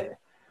cameo, that.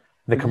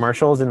 the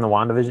commercials in the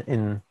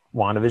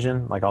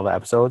WandaVision, like all the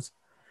episodes,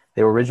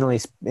 they were originally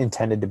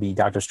intended to be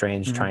Doctor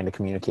Strange trying to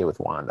communicate with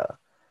Wanda,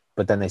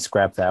 but then they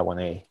scrapped that when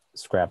they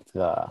scrapped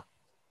the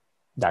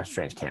Doctor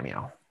Strange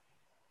cameo.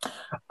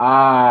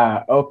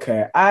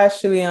 Okay. I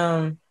actually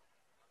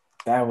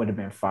that would have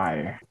been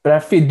fire.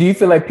 But do you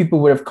feel like people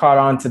would have caught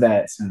on to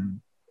that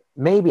soon?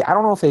 Maybe. I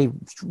don't know if they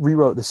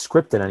rewrote the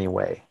script in any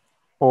way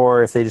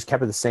or if they just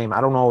kept it the same.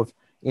 I don't know if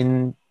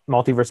in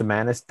Multiverse of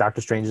Madness,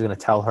 Doctor Strange is going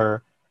to tell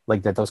her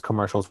like that those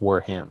commercials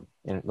were him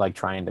and like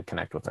trying to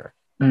connect with her.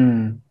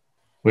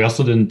 We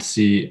also didn't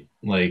see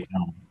we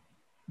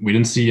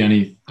didn't see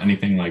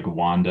anything like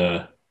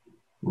Wanda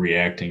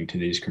reacting to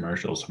these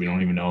commercials. We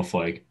don't even know if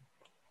like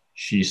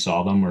she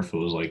saw them or if it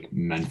was like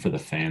meant for the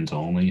fans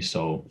only.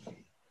 So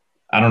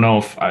I don't know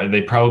if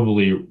they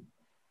probably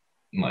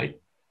like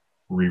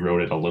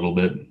rewrote it a little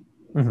bit.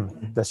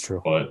 Mm-hmm. That's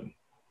true. But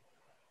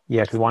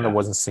yeah, because Wanda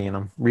wasn't seeing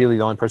them. Really,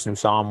 the only person who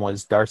saw him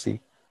was Darcy.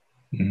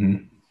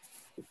 Mm-hmm.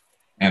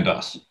 And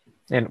us.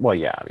 And well,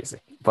 yeah, obviously.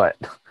 But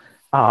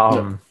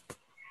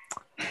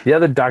the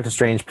other Doctor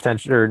Strange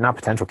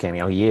potential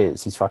cameo,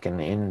 he's fucking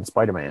in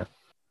Spider-Man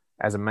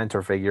as a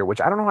mentor figure, which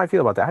I don't know how I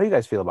feel about that. How do you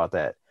guys feel about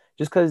that?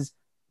 Just because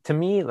to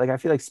me, like I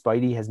feel like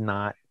Spidey has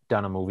not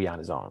done a movie on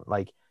his own.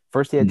 Like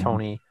first he had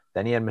Tony,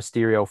 then he had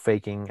Mysterio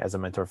faking as a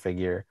mentor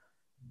figure,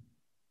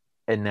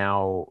 and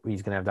now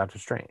he's gonna have Doctor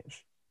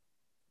Strange.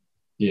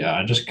 Yeah,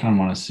 I just kind of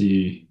want to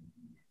see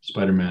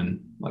Spider-Man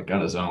like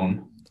on his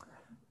own.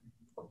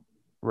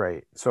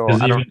 Right. So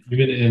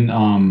even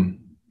in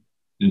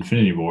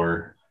Infinity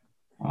War,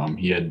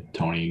 he had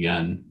Tony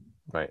again,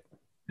 right,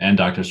 and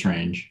Doctor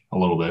Strange a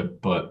little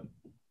bit, but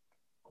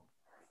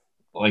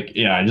like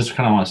I just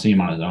kind of want to see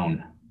him on his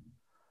own.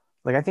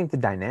 Like I think the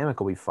dynamic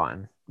will be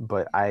fun,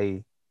 but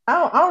I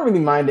don't really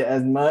mind it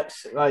as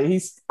much. Like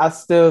I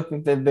still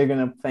think that they're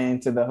gonna play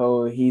into the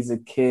whole he's a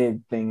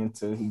kid thing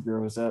until he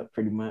grows up,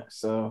 pretty much.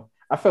 So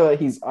I feel like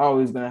he's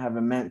always gonna have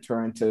a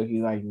mentor until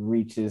he like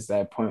reaches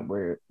that point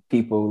where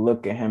people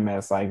look at him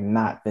as like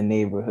not the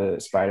neighborhood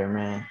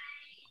Spider-Man.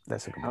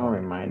 That's a good point. I don't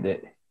really mind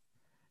it.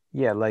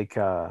 Yeah, like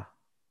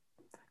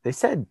they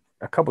said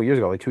a couple years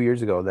ago, like 2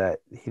 years ago, that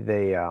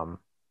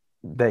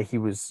he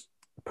was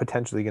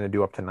potentially going to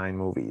do up to 9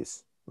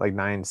 movies, like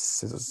 9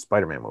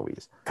 Spider-Man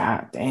movies.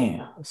 God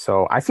damn.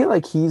 So I feel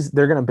like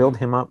they're going to build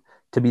him up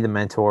to be the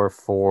mentor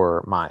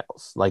for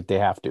Miles. Like they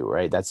have to,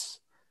 right? That's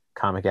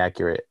comic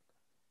accurate,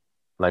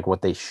 like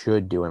what they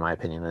should do, in my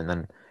opinion. And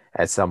then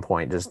at some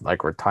point, just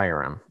like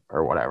retire him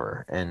or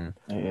whatever, and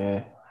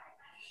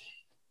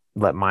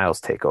let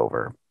Miles take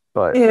over.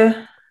 But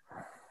yeah,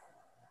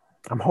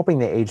 I'm hoping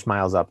they aged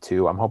Miles up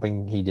too. I'm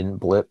hoping he didn't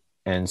blip,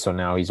 and so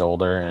now he's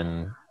older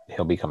and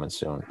he'll be coming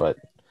soon. But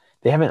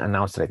they haven't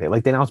announced anything.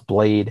 Like they announced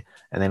Blade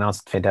and they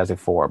announced Fantastic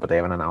Four, but they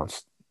haven't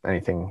announced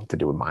anything to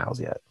do with Miles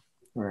yet.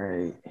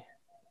 Right.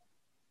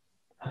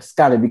 It's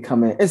got to be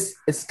coming.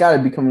 It's got to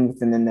be coming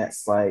within the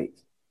next like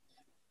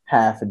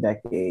half a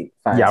decade.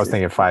 I was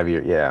thinking 5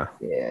 years. Yeah.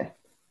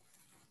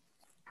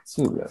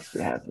 See what else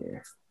we have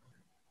here.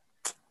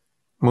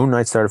 Moon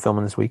Knight started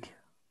filming this week.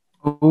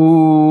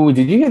 Ooh,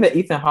 did you hear that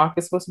Ethan Hawke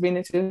is supposed to be in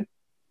it too?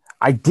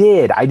 I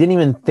did. I didn't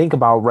even think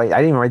about I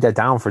didn't even write that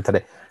down for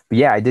today. But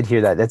yeah, I did hear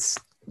that. That's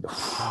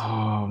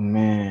oh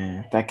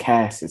man, that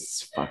cast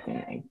is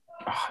fucking.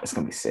 It's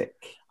gonna be sick.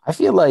 I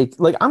feel like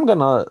I'm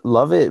gonna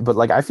love it, but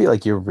like I feel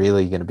like you're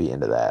really gonna be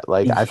into that.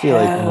 Like I feel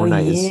like Moon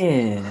Knight is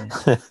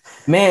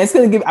man, it's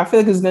gonna give. I feel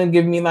like it's gonna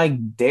give me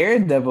like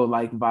Daredevil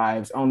like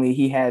vibes. Only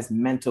he has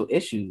mental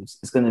issues.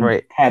 It's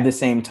gonna have the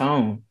same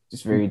tone,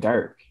 just very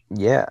dark.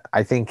 Yeah,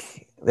 I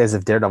think as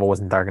if Daredevil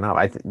wasn't dark enough.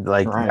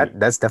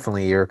 That's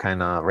definitely your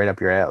kind of right up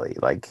your alley.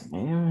 Like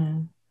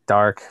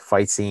dark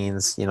fight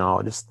scenes,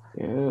 just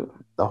the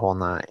whole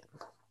nine.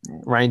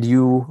 Ryan,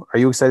 are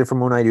you excited for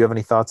Moon Knight? Do you have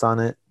any thoughts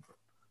on it?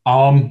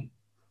 Don't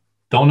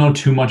know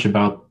too much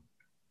about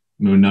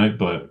Moon Knight,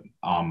 but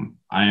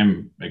I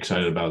am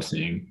excited about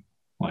seeing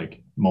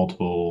like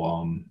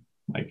multiple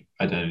like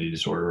identity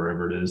disorder,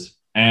 wherever it is.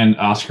 And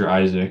Oscar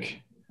Isaac,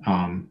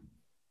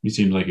 he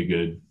seems like a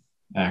good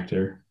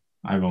actor.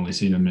 I've only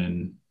seen him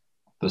in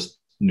the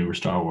newer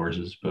Star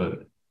Warses,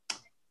 but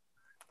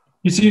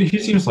he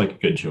seems like a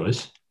good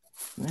choice.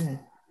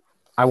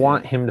 I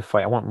want him to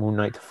fight. I want Moon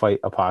Knight to fight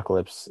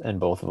Apocalypse, and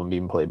both of them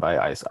being played by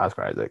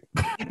Oscar Isaac.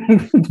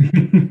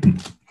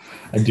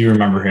 I do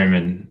remember him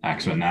in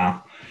X-Men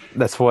now.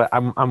 That's what I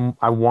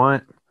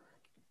want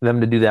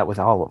them to do that with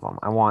all of them.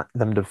 I want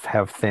them to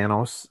have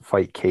Thanos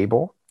fight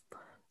Cable.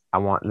 I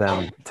want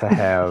them to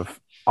have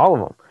all of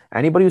them.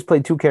 Anybody who's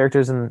played 2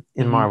 characters in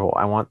Marvel,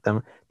 I want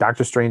them.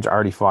 Doctor Strange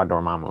already fought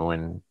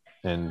Dormammu,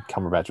 and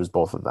Cumberbatch was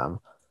both of them.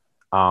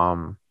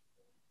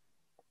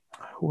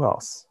 Who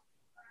else?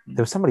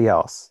 There was somebody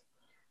else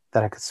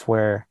that I could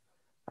swear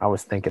I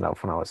was thinking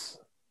of when I was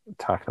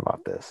talking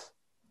about this.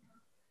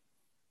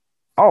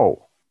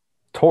 Oh,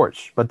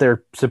 Torch, but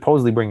they're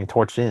supposedly bringing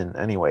Torch in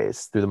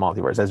anyways through the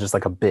multiverse as just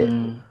like a bit,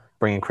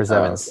 bringing Chris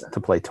Evans to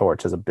play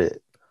Torch as a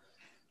bit.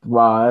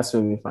 Wow, that's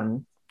really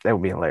funny. That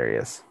would be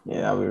hilarious.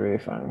 Yeah, that would be really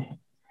funny.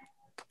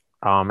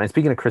 And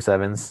speaking of Chris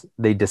Evans,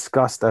 they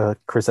discussed a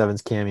Chris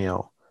Evans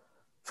cameo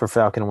for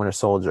Falcon and Winter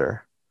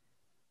Soldier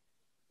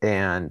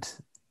and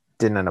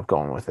didn't end up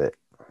going with it.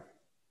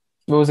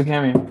 What was the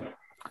cameo?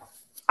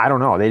 I don't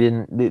know. They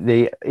didn't.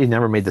 It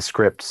never made the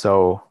script,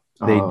 so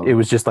it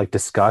was just like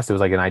discussed. It was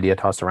like an idea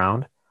tossed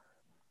around,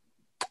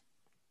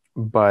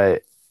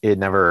 but it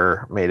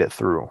never made it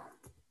through.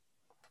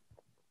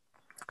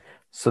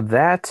 So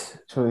that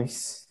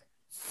choice.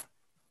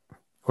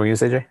 What were you gonna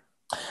say, Jay?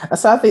 I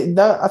think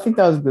that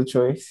was a good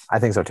choice. I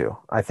think so too.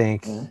 I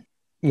think,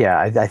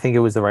 I think it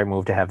was the right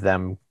move to have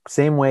them.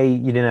 Same way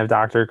you didn't have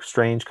Doctor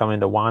Strange come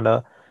into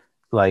Wanda,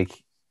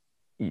 like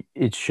you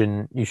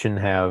shouldn't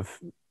have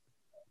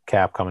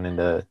Cap coming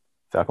into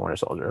Falcon Winter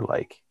Soldier.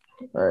 Like,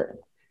 right.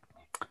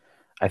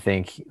 I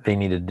think they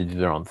needed to do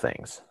their own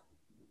things.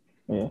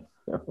 Yeah,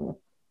 definitely.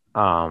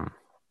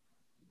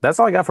 That's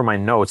all I got for my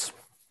notes.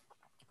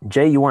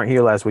 Jay, you weren't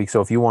here last week,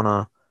 so if you want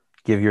to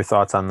give your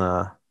thoughts on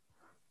the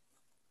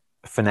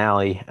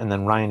finale, and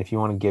then Ryan, if you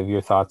want to give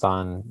your thoughts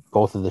on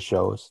both of the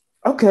shows.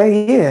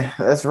 Okay, yeah,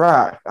 that's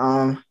right.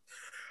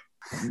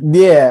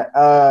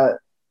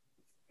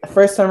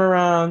 First time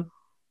around,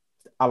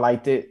 I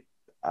liked it.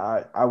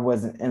 I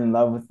wasn't in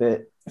love with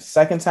it.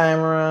 Second time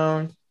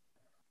around,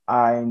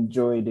 I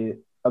enjoyed it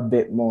a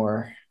bit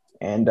more,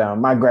 and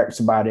my gripes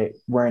about it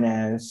weren't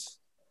as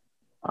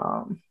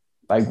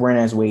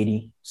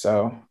weighty.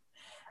 So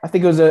I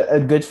think it was a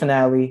good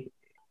finale.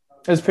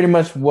 It was pretty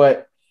much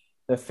what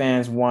the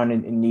fans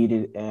wanted and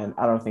needed, and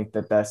I don't think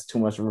that that's too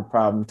much of a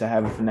problem to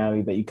have a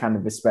finale that you kind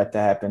of expect to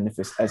happen if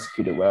it's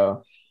executed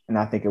well, and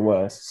I think it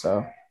was. So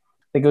I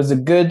think it was a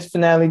good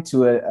finale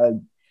to a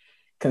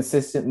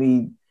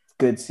consistently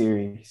good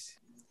series.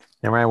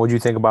 Now, Ryan, what do you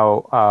think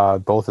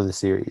about both of the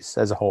series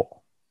as a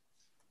whole?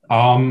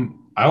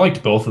 I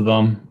liked both of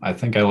them. I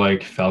think I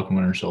like Falcon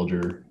Winter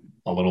Soldier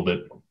a little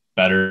bit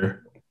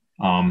better.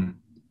 I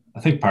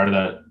think part of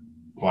that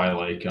why I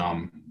like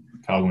Falcon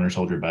Winter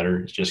Soldier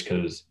better is just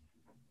because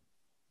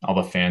all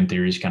the fan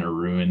theories kind of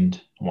ruined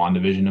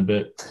WandaVision a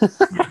bit.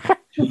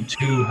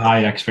 too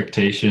high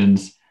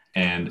expectations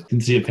and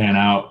didn't see it pan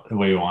out the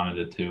way we wanted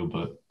it to.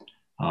 But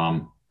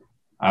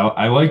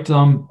I liked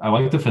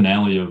the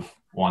finale of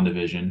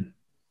WandaVision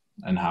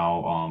and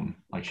how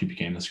like she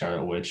became the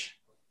Scarlet Witch.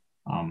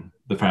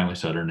 They finally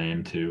said her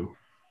name too,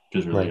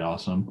 which is really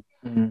awesome.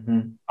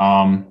 Mm-hmm.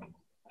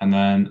 And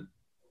then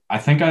I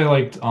think I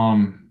liked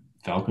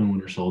Falcon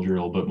Winter Soldier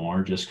a little bit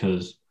more just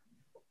because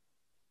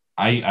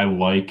I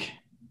like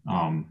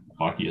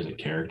Bucky as a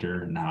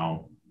character and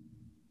how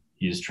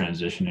he's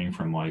transitioning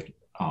from like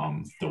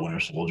the Winter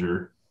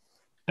Soldier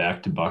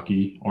back to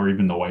Bucky or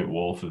even the White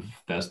Wolf if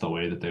that's the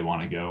way that they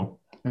want to go.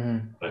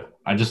 Mm-hmm. But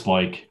I just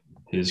like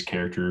his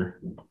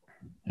character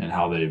and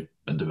how they've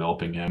been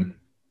developing him.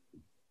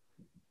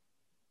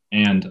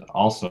 And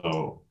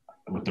also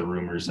with the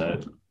rumors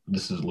that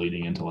this is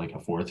leading into like a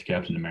fourth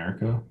Captain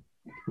America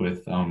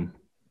with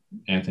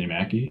Anthony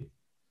Mackie.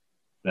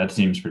 That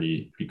seems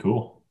pretty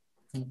cool.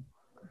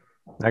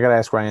 I gotta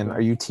ask Ryan,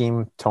 are you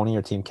team Tony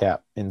or team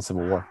Cap in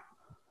Civil War?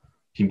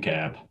 Team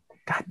Cap.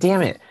 God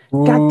damn it.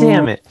 God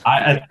damn it.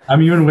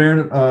 I'm even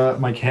wearing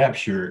my Cap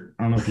shirt.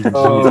 I don't know if you can see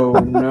Oh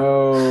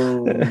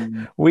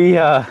no. We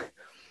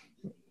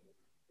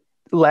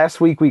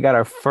last week we got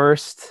our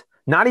first,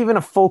 not even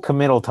a full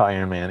committal to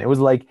Iron Man. It was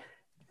like,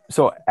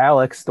 so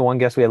Alex, the one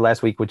guest we had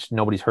last week, which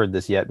nobody's heard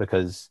this yet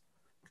because,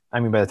 I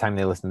mean, by the time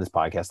they listen to this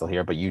podcast, they'll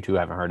hear it, but you two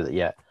haven't heard of it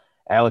yet.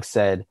 Alex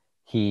said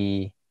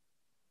he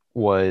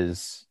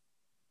was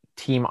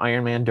team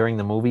Iron Man during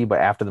the movie, but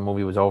after the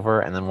movie was over,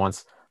 and then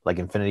once like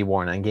Infinity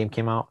War and Endgame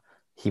came out,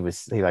 he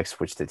like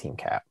switched to team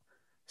Cap.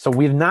 So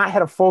we've not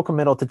had a full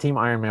committal to team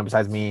Iron Man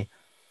besides me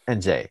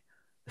and Jay.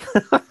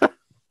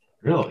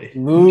 Really?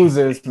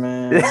 Losers,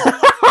 man.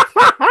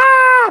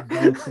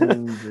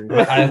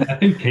 I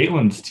think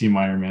Caitlin's team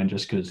Iron Man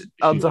just because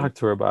I'll talk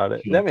to her about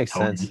it. That makes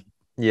sense.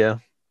 Yeah,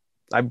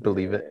 I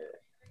believe it.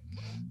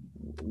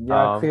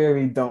 Y'all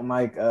clearly don't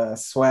like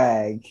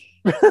swag.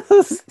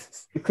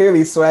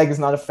 Clearly, swag is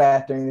not a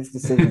factor in this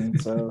decision.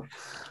 So,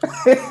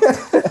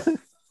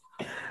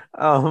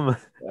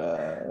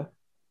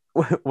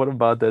 what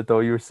about that though?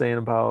 You were saying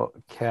about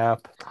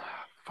Cap.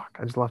 Fuck,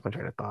 I just lost my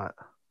train of thought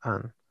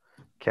on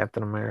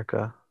Captain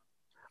America.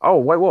 Oh,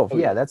 White Wolf.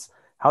 Yeah, that's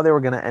how they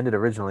were going to end it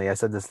originally. I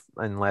said this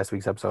in last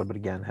week's episode, but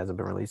again, hasn't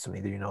been released, so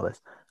neither you know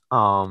this.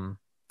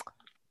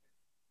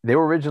 They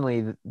were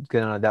originally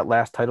gonna, that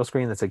last title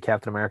screen that said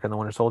Captain America and the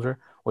Winter Soldier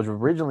was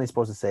originally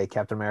supposed to say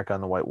Captain America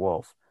and the White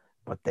Wolf,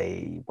 but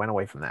they went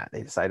away from that.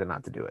 They decided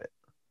not to do it.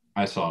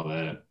 I saw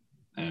that,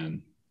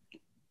 and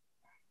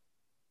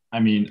I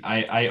mean,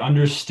 I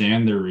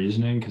understand their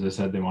reasoning because they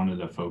said they wanted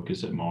to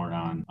focus it more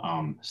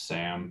on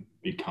Sam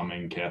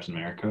becoming Captain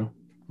America.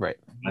 Right.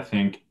 I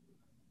think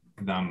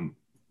them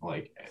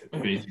like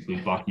basically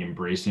Bucky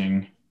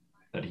embracing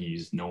that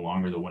he's no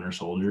longer the Winter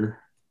Soldier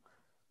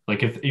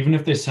Like even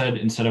if they said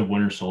instead of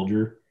Winter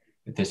Soldier,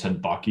 if they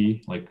said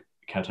Bucky, like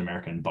Captain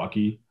America and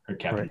Bucky, or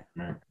Captain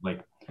America,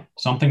 like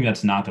something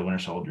that's not the Winter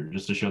Soldier,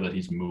 just to show that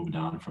he's moved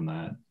on from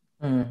that.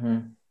 Mm-hmm.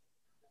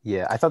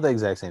 Yeah, I thought the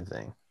exact same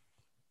thing.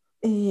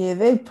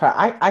 Yeah,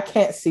 I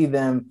can't see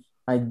them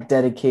like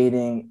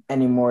dedicating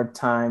any more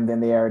time than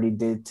they already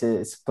did to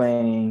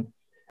explaining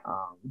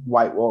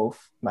White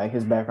Wolf, like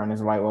his background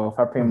as White Wolf.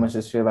 I pretty much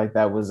just feel like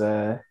that was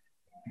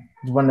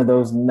one of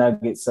those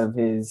nuggets of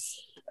his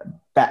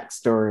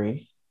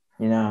backstory,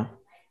 you know.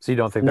 So you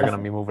don't think they're going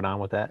to be moving on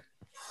with that?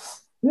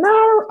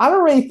 No, I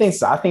don't really think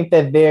so. I think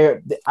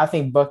that I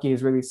think Bucky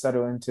is really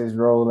settled into his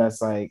role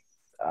as like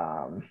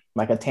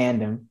a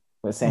tandem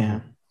with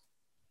Sam.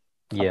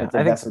 Yeah, I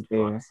think that's what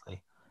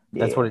honestly,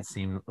 that's what it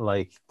seemed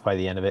like by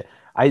the end of it.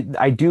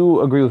 I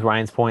do agree with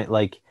Ryan's point.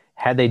 Like,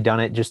 had they done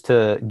it just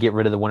to get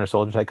rid of the Winter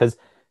Soldier, because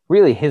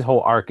really his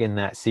whole arc in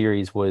that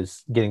series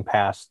was getting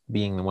past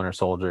being the Winter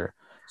Soldier.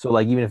 So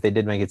like, even if they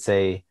did make it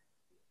say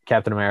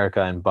Captain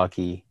America and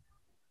Bucky,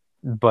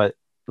 but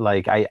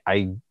like I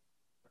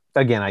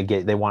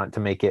get they want to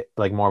make it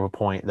like more of a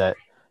point that,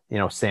 you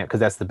know, Sam,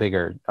 because that's the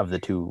bigger of the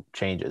two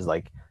changes.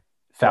 Like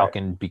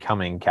Falcon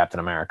becoming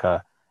Captain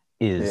America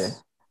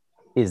is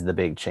the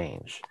big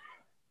change.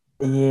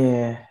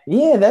 Yeah,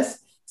 that's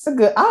a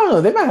good. I don't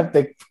know. They might have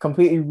to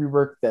completely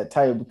rework that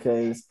title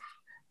because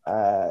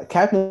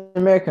Captain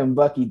America and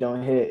Bucky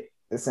don't hit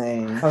the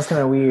same. Sounds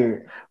kind of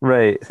weird.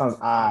 Right. Sounds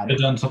odd. They've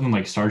done something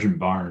like Sergeant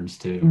Barnes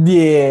too.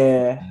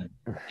 Yeah.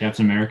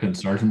 Captain America and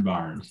Sergeant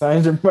Barnes.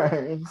 Sergeant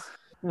Barnes.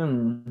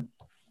 Gotta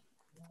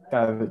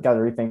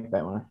rethink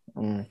that one.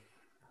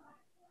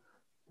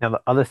 Now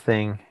the other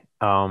thing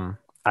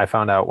I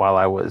found out while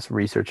I was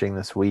researching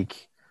this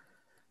week,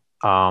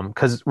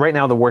 because right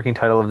now the working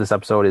title of this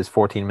episode is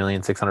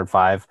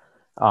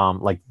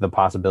 14,605,000, like the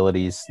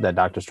possibilities that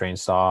Doctor Strange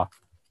saw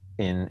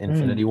in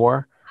Infinity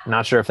War. I'm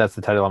not sure if that's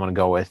the title I'm going to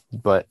go with,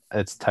 but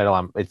it's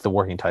the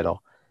working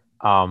title.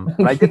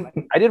 But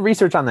I did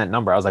research on that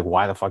number. I was like,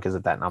 why the fuck is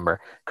it that number?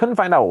 Couldn't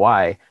find out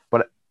why,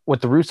 but what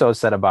the Russos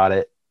said about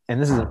it,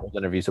 and this is an old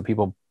interview, so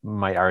people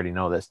might already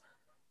know this,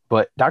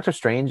 but Doctor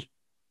Strange,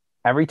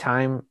 every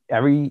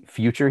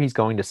future he's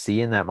going to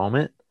see in that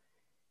moment,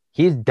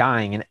 he's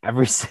dying in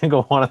every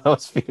single one of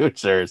those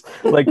futures.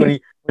 Like when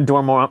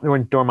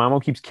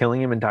Dormammu keeps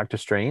killing him in Doctor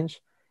Strange,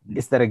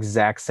 it's that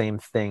exact same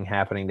thing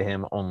happening to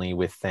him, only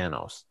with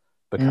Thanos,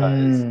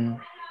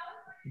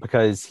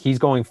 because he's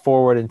going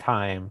forward in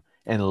time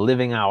and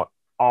living out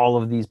all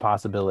of these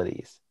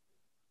possibilities.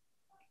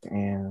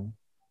 Damn.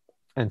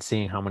 And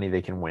seeing how many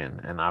they can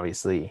win. And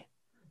obviously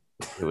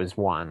it was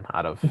one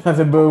out of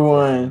nothing but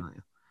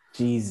one.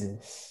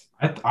 Jesus.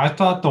 I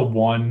thought the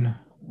one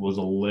was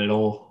a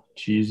little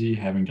cheesy,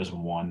 having just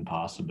one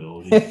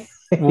possibility.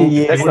 Well,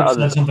 yeah, they would have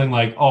said something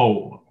like,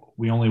 "Oh,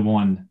 we only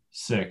won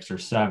 6 or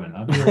 7."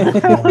 That'd be a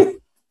little more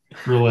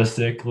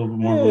realistic, a little bit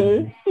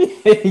more.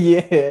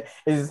 Yeah, it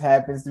just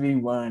happens to be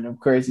one. Of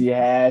course, you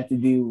have to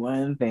do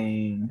one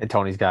thing, and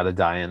Tony's got to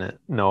die in it.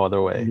 No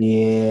other way.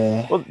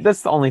 Yeah. Well,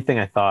 that's the only thing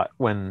I thought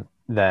when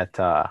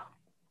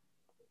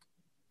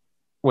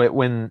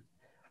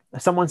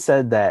someone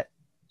said that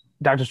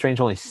Doctor Strange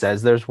only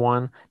says there's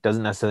one,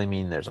 doesn't necessarily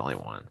mean there's only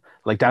one.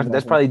 Like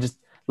that's probably just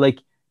like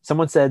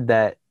someone said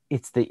that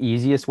it's the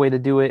easiest way to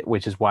do it,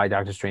 which is why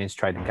Doctor Strange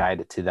tried to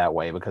guide it to that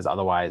way, because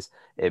otherwise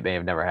it may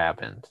have never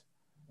happened.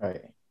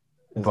 Right.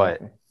 Exactly.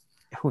 But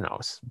who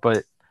knows?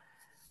 But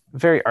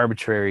very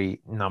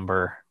arbitrary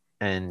number,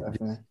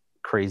 and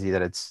crazy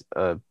that it's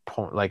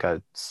like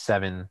a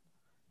 7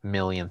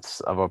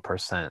 millionths of a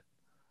percent.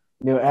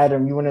 You know,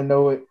 Adam, you want to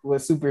know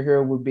what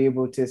superhero would be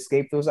able to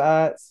escape those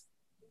odds?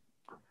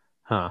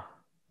 Huh?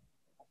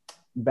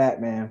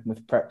 Batman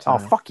with prep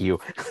time. Oh, fuck you.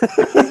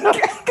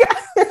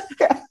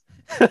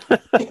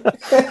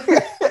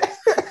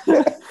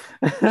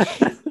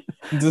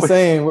 Just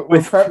saying,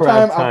 with prep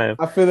time.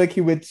 I feel like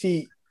he would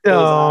cheat.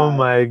 Oh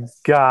my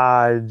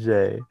God,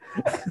 Jay.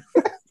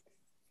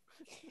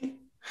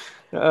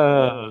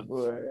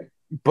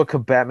 But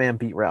could Batman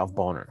beat Ralph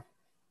Bohner?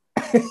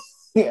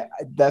 Yeah,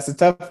 that's a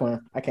tough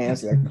one. I can't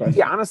answer that question.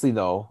 Yeah, honestly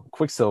though,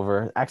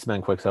 Quicksilver,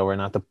 X-Men Quicksilver,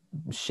 not the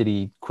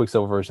shitty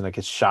Quicksilver version that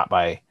gets shot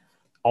by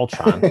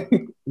Ultron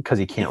because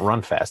he can't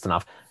run fast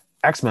enough.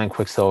 X-Men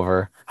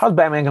Quicksilver, how's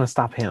Batman going to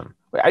stop him?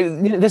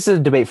 This is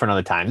a debate for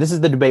another time. This is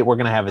the debate we're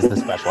going to have as the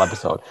special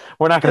episode.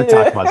 We're not going to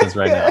talk about this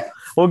right now.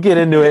 We'll get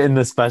into it in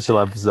the special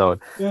episode.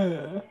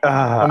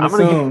 I'm going to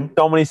give you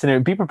so many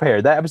scenarios. Be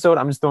prepared. That episode,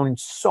 I'm just throwing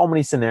so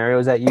many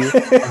scenarios at you.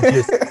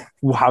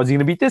 How's he going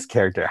to beat this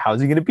character?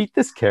 How's he going to beat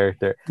this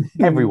character?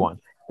 Everyone.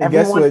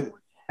 Guess what?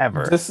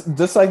 Ever.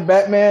 Just like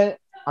Batman,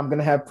 I'm going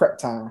to have prep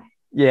time.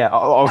 Yeah.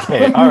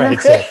 Okay. All right.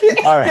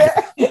 All right.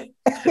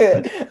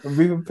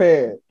 Be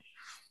prepared.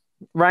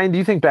 Ryan, do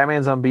you think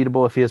Batman's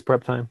unbeatable if he has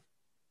prep time?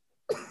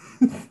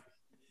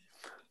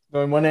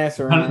 One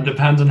answer.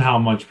 Depends on how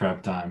much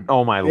prep time.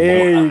 Oh my lord!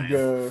 There you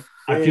go.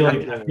 I feel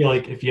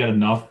like if he had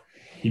enough,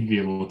 he'd be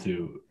able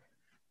to.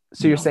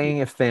 So you're saying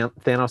if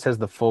Thanos has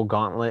the full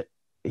gauntlet,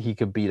 he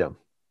could beat him?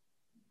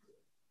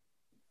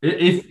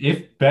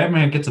 If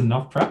Batman gets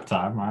enough prep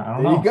time, I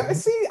don't There you know. go.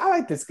 See, I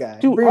like this guy.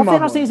 Dude, Bring all him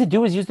on Thanos needs board. to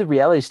do is use the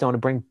Reality Stone to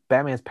bring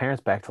Batman's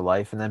parents back to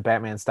life, and then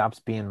Batman stops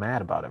being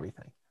mad about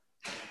everything.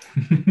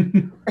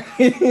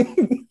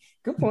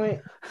 Good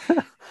point.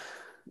 Good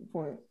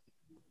point.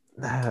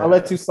 I'll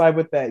let you slide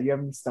with that. You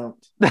have me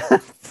stumped.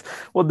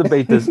 We'll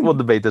debate this. We'll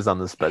debate this on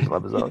the special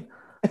episode.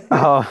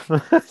 Uh,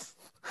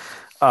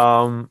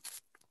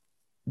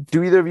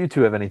 do either of you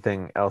two have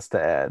anything else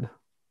to add?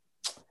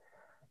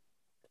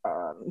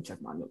 Let me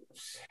check my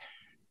notes.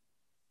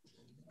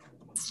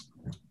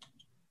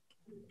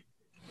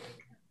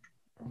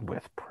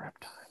 With prep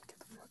time. Get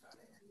the fuck out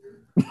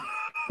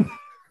of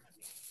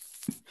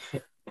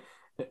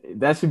here.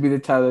 That should be the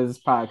title of this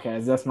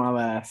podcast. That's my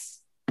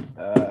last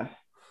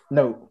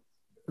note. All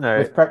right.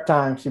 With prep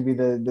time should be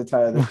the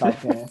title of the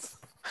podcast.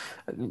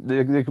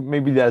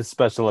 Maybe that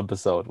special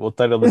episode. We'll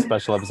title the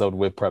special episode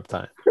with prep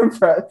time.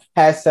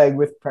 Hashtag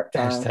with prep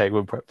time. Hashtag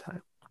with prep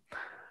time.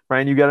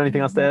 Ryan, you got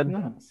anything else to add?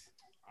 Nice.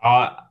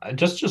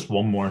 Just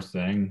one more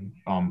thing.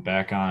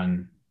 Back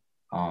on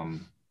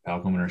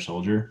Falcon Winter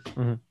Soldier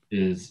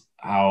is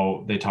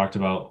how they talked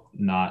about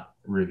not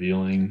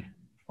revealing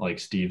like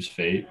Steve's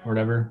fate or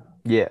whatever.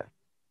 Yeah.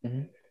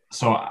 Mm-hmm.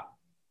 So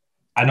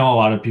I know a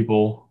lot of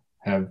people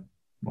have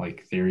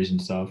like theories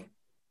and stuff.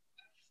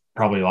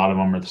 Probably a lot of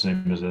them are the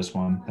same as this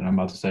one that I'm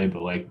about to say,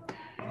 but like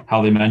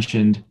how they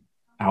mentioned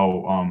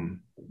how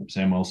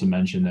Sam Wilson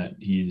mentioned that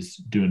he's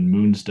doing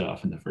moon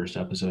stuff in the first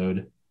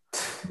episode.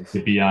 It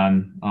could be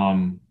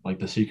on like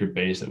the secret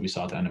base that we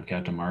saw at the end of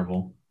Captain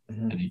Marvel.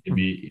 And he could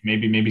be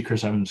maybe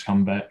Chris Evans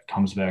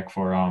comes back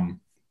for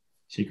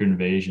Secret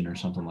Invasion or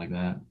something like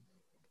that.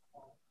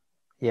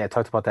 Yeah, I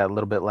talked about that a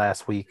little bit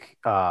last week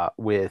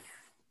with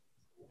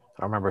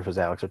I don't remember if it was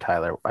Alex or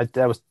Tyler. I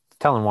was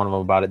telling one of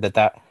them about it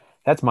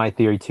that's my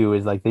theory too,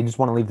 is like they just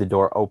want to leave the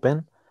door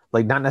open.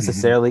 Like not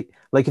necessarily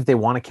like if they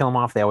want to kill him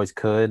off, they always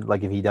could,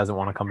 like if he doesn't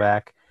want to come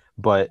back.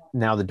 But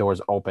now the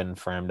door's open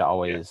for him to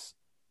always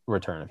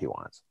return if he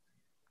wants.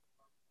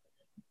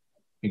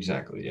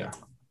 Exactly, yeah.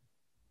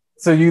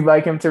 So you'd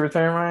like him to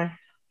return, Ryan?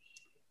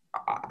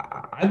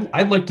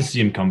 I'd like to see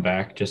him come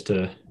back just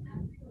to,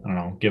 I don't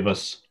know, give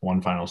us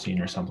one final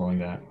scene or something like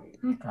that.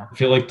 Okay. I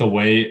feel like the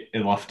way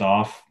it left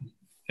off,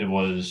 it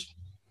was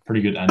a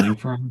pretty good ending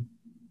for him.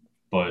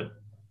 But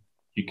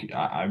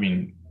I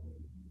mean,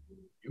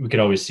 we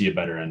could always see a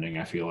better ending.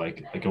 I feel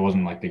like it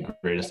wasn't like the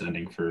greatest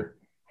ending for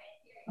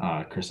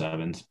Chris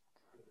Evans.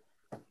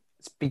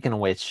 Speaking of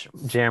which,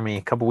 Jeremy,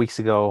 a couple weeks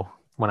ago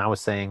when I was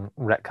saying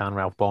retcon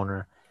Ralph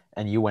Bohner,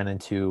 and you went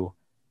into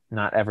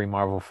not every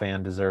Marvel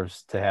fan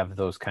deserves to have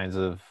those kinds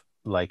of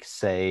like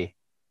say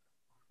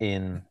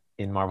in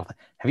Marvel.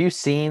 Have you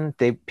seen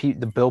the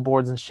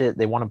billboards and shit?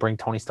 They want to bring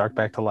Tony Stark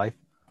back to life.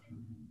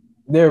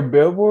 There are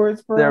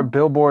billboards, bro. There are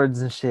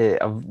billboards and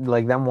shit of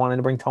like them wanting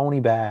to bring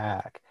Tony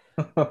back.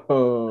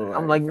 Oh,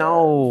 I'm like,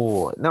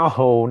 no. That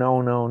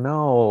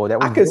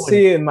was I could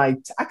see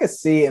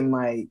it in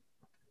like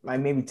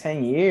maybe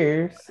 10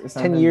 years.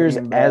 10 years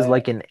as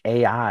like an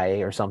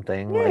AI or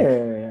something.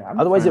 Yeah. Like,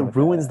 otherwise, it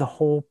ruins the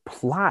whole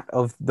plot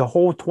of the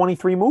whole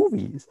 23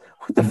 movies.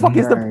 What the fuck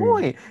is the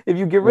point if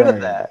you get rid of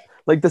that?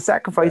 Like the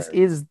sacrifice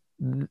is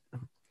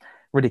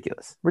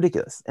ridiculous.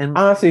 And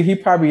honestly, he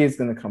probably is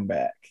gonna come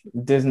back.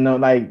 There's no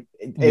like,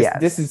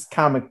 this is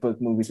comic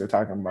book movies we're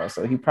talking about,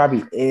 so he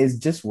probably is.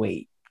 Just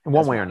wait,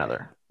 one way or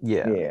another.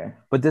 Yeah.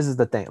 But this is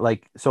the thing.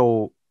 Like,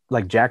 so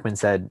like Jackman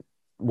said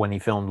when he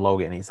filmed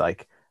Logan, he's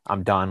like,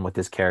 I'm done with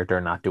this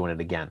character, not doing it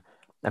again.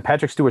 And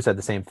Patrick Stewart said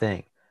the same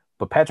thing,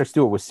 but Patrick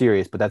Stewart was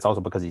serious, but that's also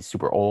because he's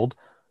super old.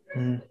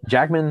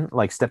 Jackman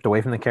like stepped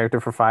away from the character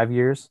for 5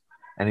 years,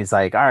 and he's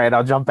like, all right,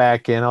 I'll jump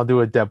back in. I'll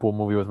do a Deadpool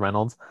movie with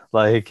Reynolds.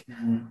 Like,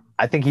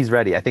 I think he's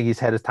ready. I think he's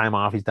had his time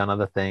off. He's done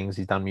other things.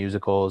 He's done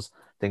musicals,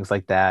 things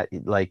like that.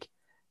 Like,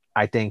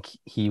 I think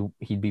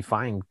he'd be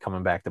fine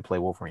coming back to play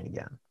Wolverine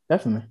again.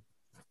 Definitely.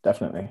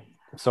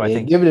 So I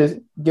think give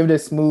it a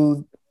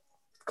smooth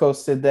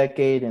close to a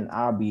decade, and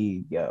I'd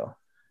be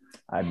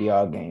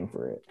all game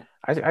for it.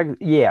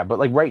 Yeah, but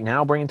like right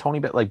now, bringing Tony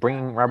back, like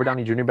bringing Robert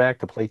Downey Jr. back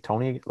to play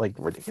Tony, like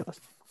ridiculous.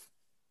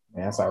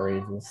 Man, that's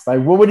outrageous.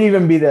 Like, what would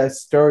even be the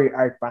story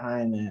arc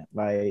behind that?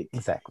 Like,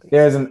 exactly.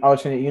 There's an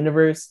alternate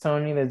universe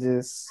Tony that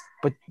just.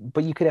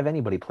 But you could have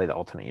anybody play the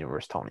alternate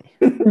universe Tony.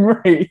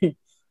 Right.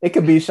 It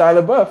could be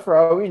Shia LaBeouf for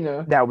all we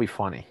know. That would be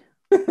funny.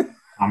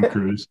 Tom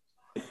Cruise.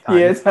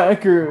 Yeah, Tom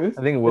Cruise.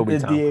 I think it will be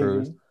Tom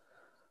Cruise.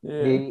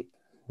 Yeah.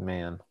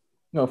 Man.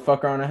 No,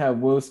 fuck around and have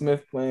Will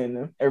Smith playing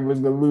them. Everyone's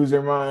gonna lose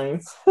their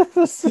minds.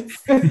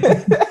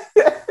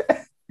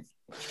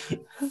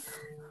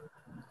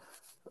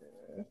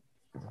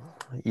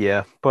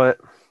 Yeah, but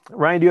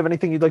Ryan, do you have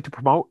anything you'd like to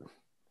promote?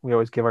 We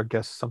always give our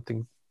guests some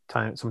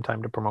time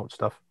to promote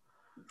stuff.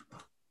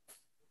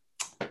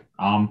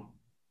 Not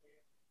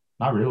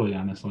really,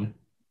 honestly.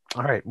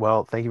 All right.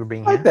 Well, thank you for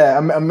being here. Like that.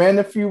 I'm man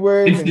a few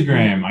words.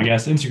 Instagram, I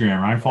guess.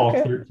 Instagram,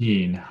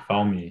 RyanFall13.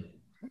 Follow me.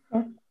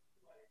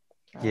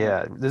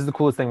 Yeah, this is the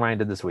coolest thing Ryan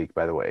did this week,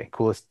 by the way.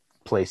 Coolest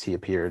place he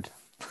appeared.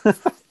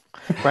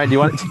 Ryan, do you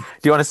want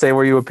to say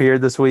where you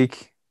appeared this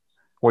week?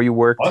 Where you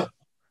worked? What?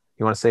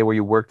 You want to say where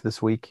you worked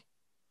this week?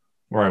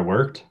 Where I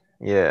worked?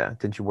 Yeah.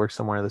 Did you work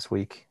somewhere this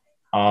week?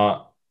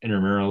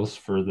 Intramurals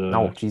for the.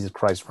 No, Jesus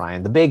Christ,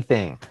 Ryan. The big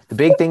thing. The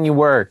big thing you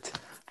worked.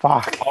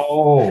 Fuck.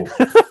 Oh.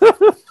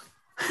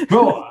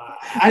 Bro,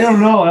 I don't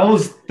know.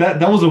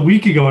 That was a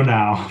week ago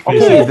now.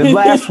 Okay, the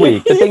last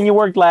week. The thing you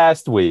worked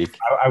last week.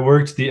 I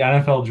worked the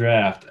NFL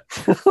draft.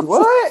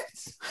 What?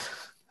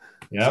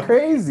 Yep. It's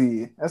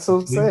crazy. That's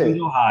so sick.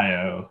 Cleveland,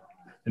 Ohio,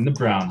 in the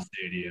Brown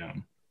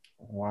Stadium.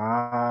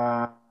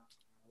 Wow.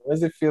 What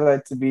does it feel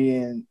like to be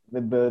in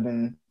the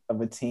building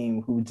of a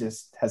team who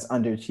just has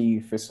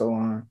underachieved for so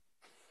long?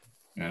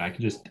 And I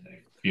could just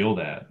feel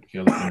that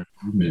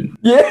improvement.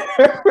 Yeah.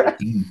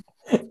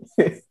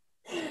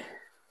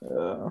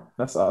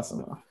 That's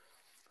awesome.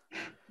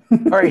 All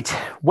right.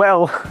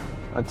 Well,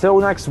 until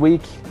next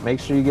week, make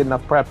sure you get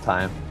enough prep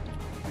time.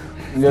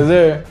 Yes,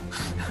 sir.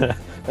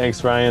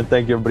 Thanks, Ryan.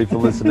 Thank you, everybody, for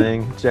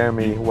listening.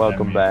 Jeremy,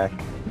 welcome back.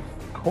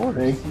 Of course.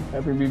 Thank you.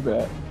 Happy to be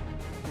back.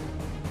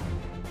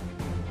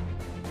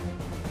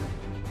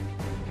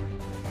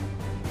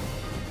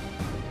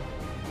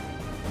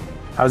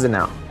 How's it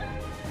now?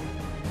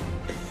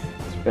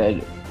 It's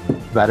better.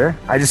 Better?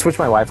 I just switched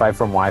my Wi-Fi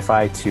from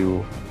Wi-Fi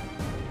to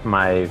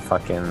my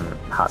fucking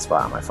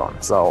hotspot on my phone.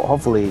 So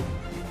hopefully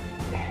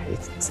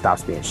it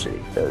stops being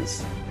shitty,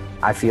 because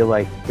I feel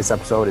like this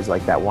episode is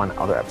like that one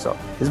other episode.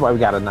 This is why we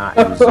gotta not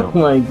use Zoom. Oh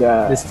my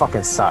god. This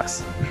fucking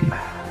sucks.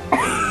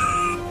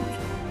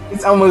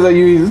 It's almost like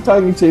you was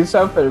talking to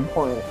yourself at a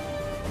point.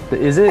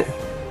 Is it?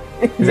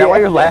 Is that why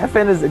you're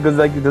laughing? Is it because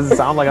like does it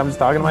sound like I'm just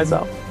talking to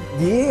myself?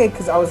 Yeah,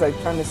 because I was like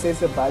trying to say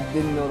something, but I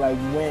didn't know like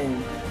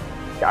when.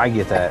 I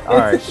get that. All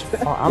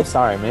right. I'm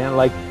sorry, man.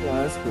 Like,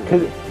 Yeah, that's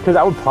cool. because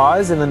I would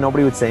pause and then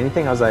nobody would say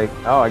anything. I was like,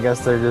 oh, I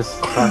guess they're just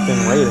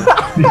fucking waiting.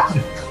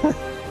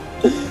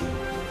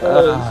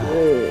 Oh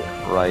shit.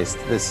 Christ,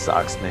 this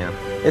sucks, man.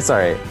 It's all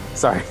right.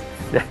 Sorry.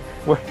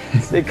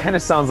 It kind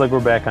of sounds like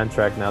we're back on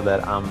track now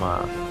that I'm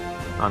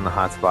on the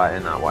hotspot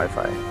and not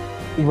Wi-Fi.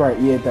 Right,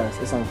 yeah, it does.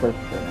 It's on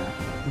perfect right now.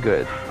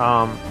 Good.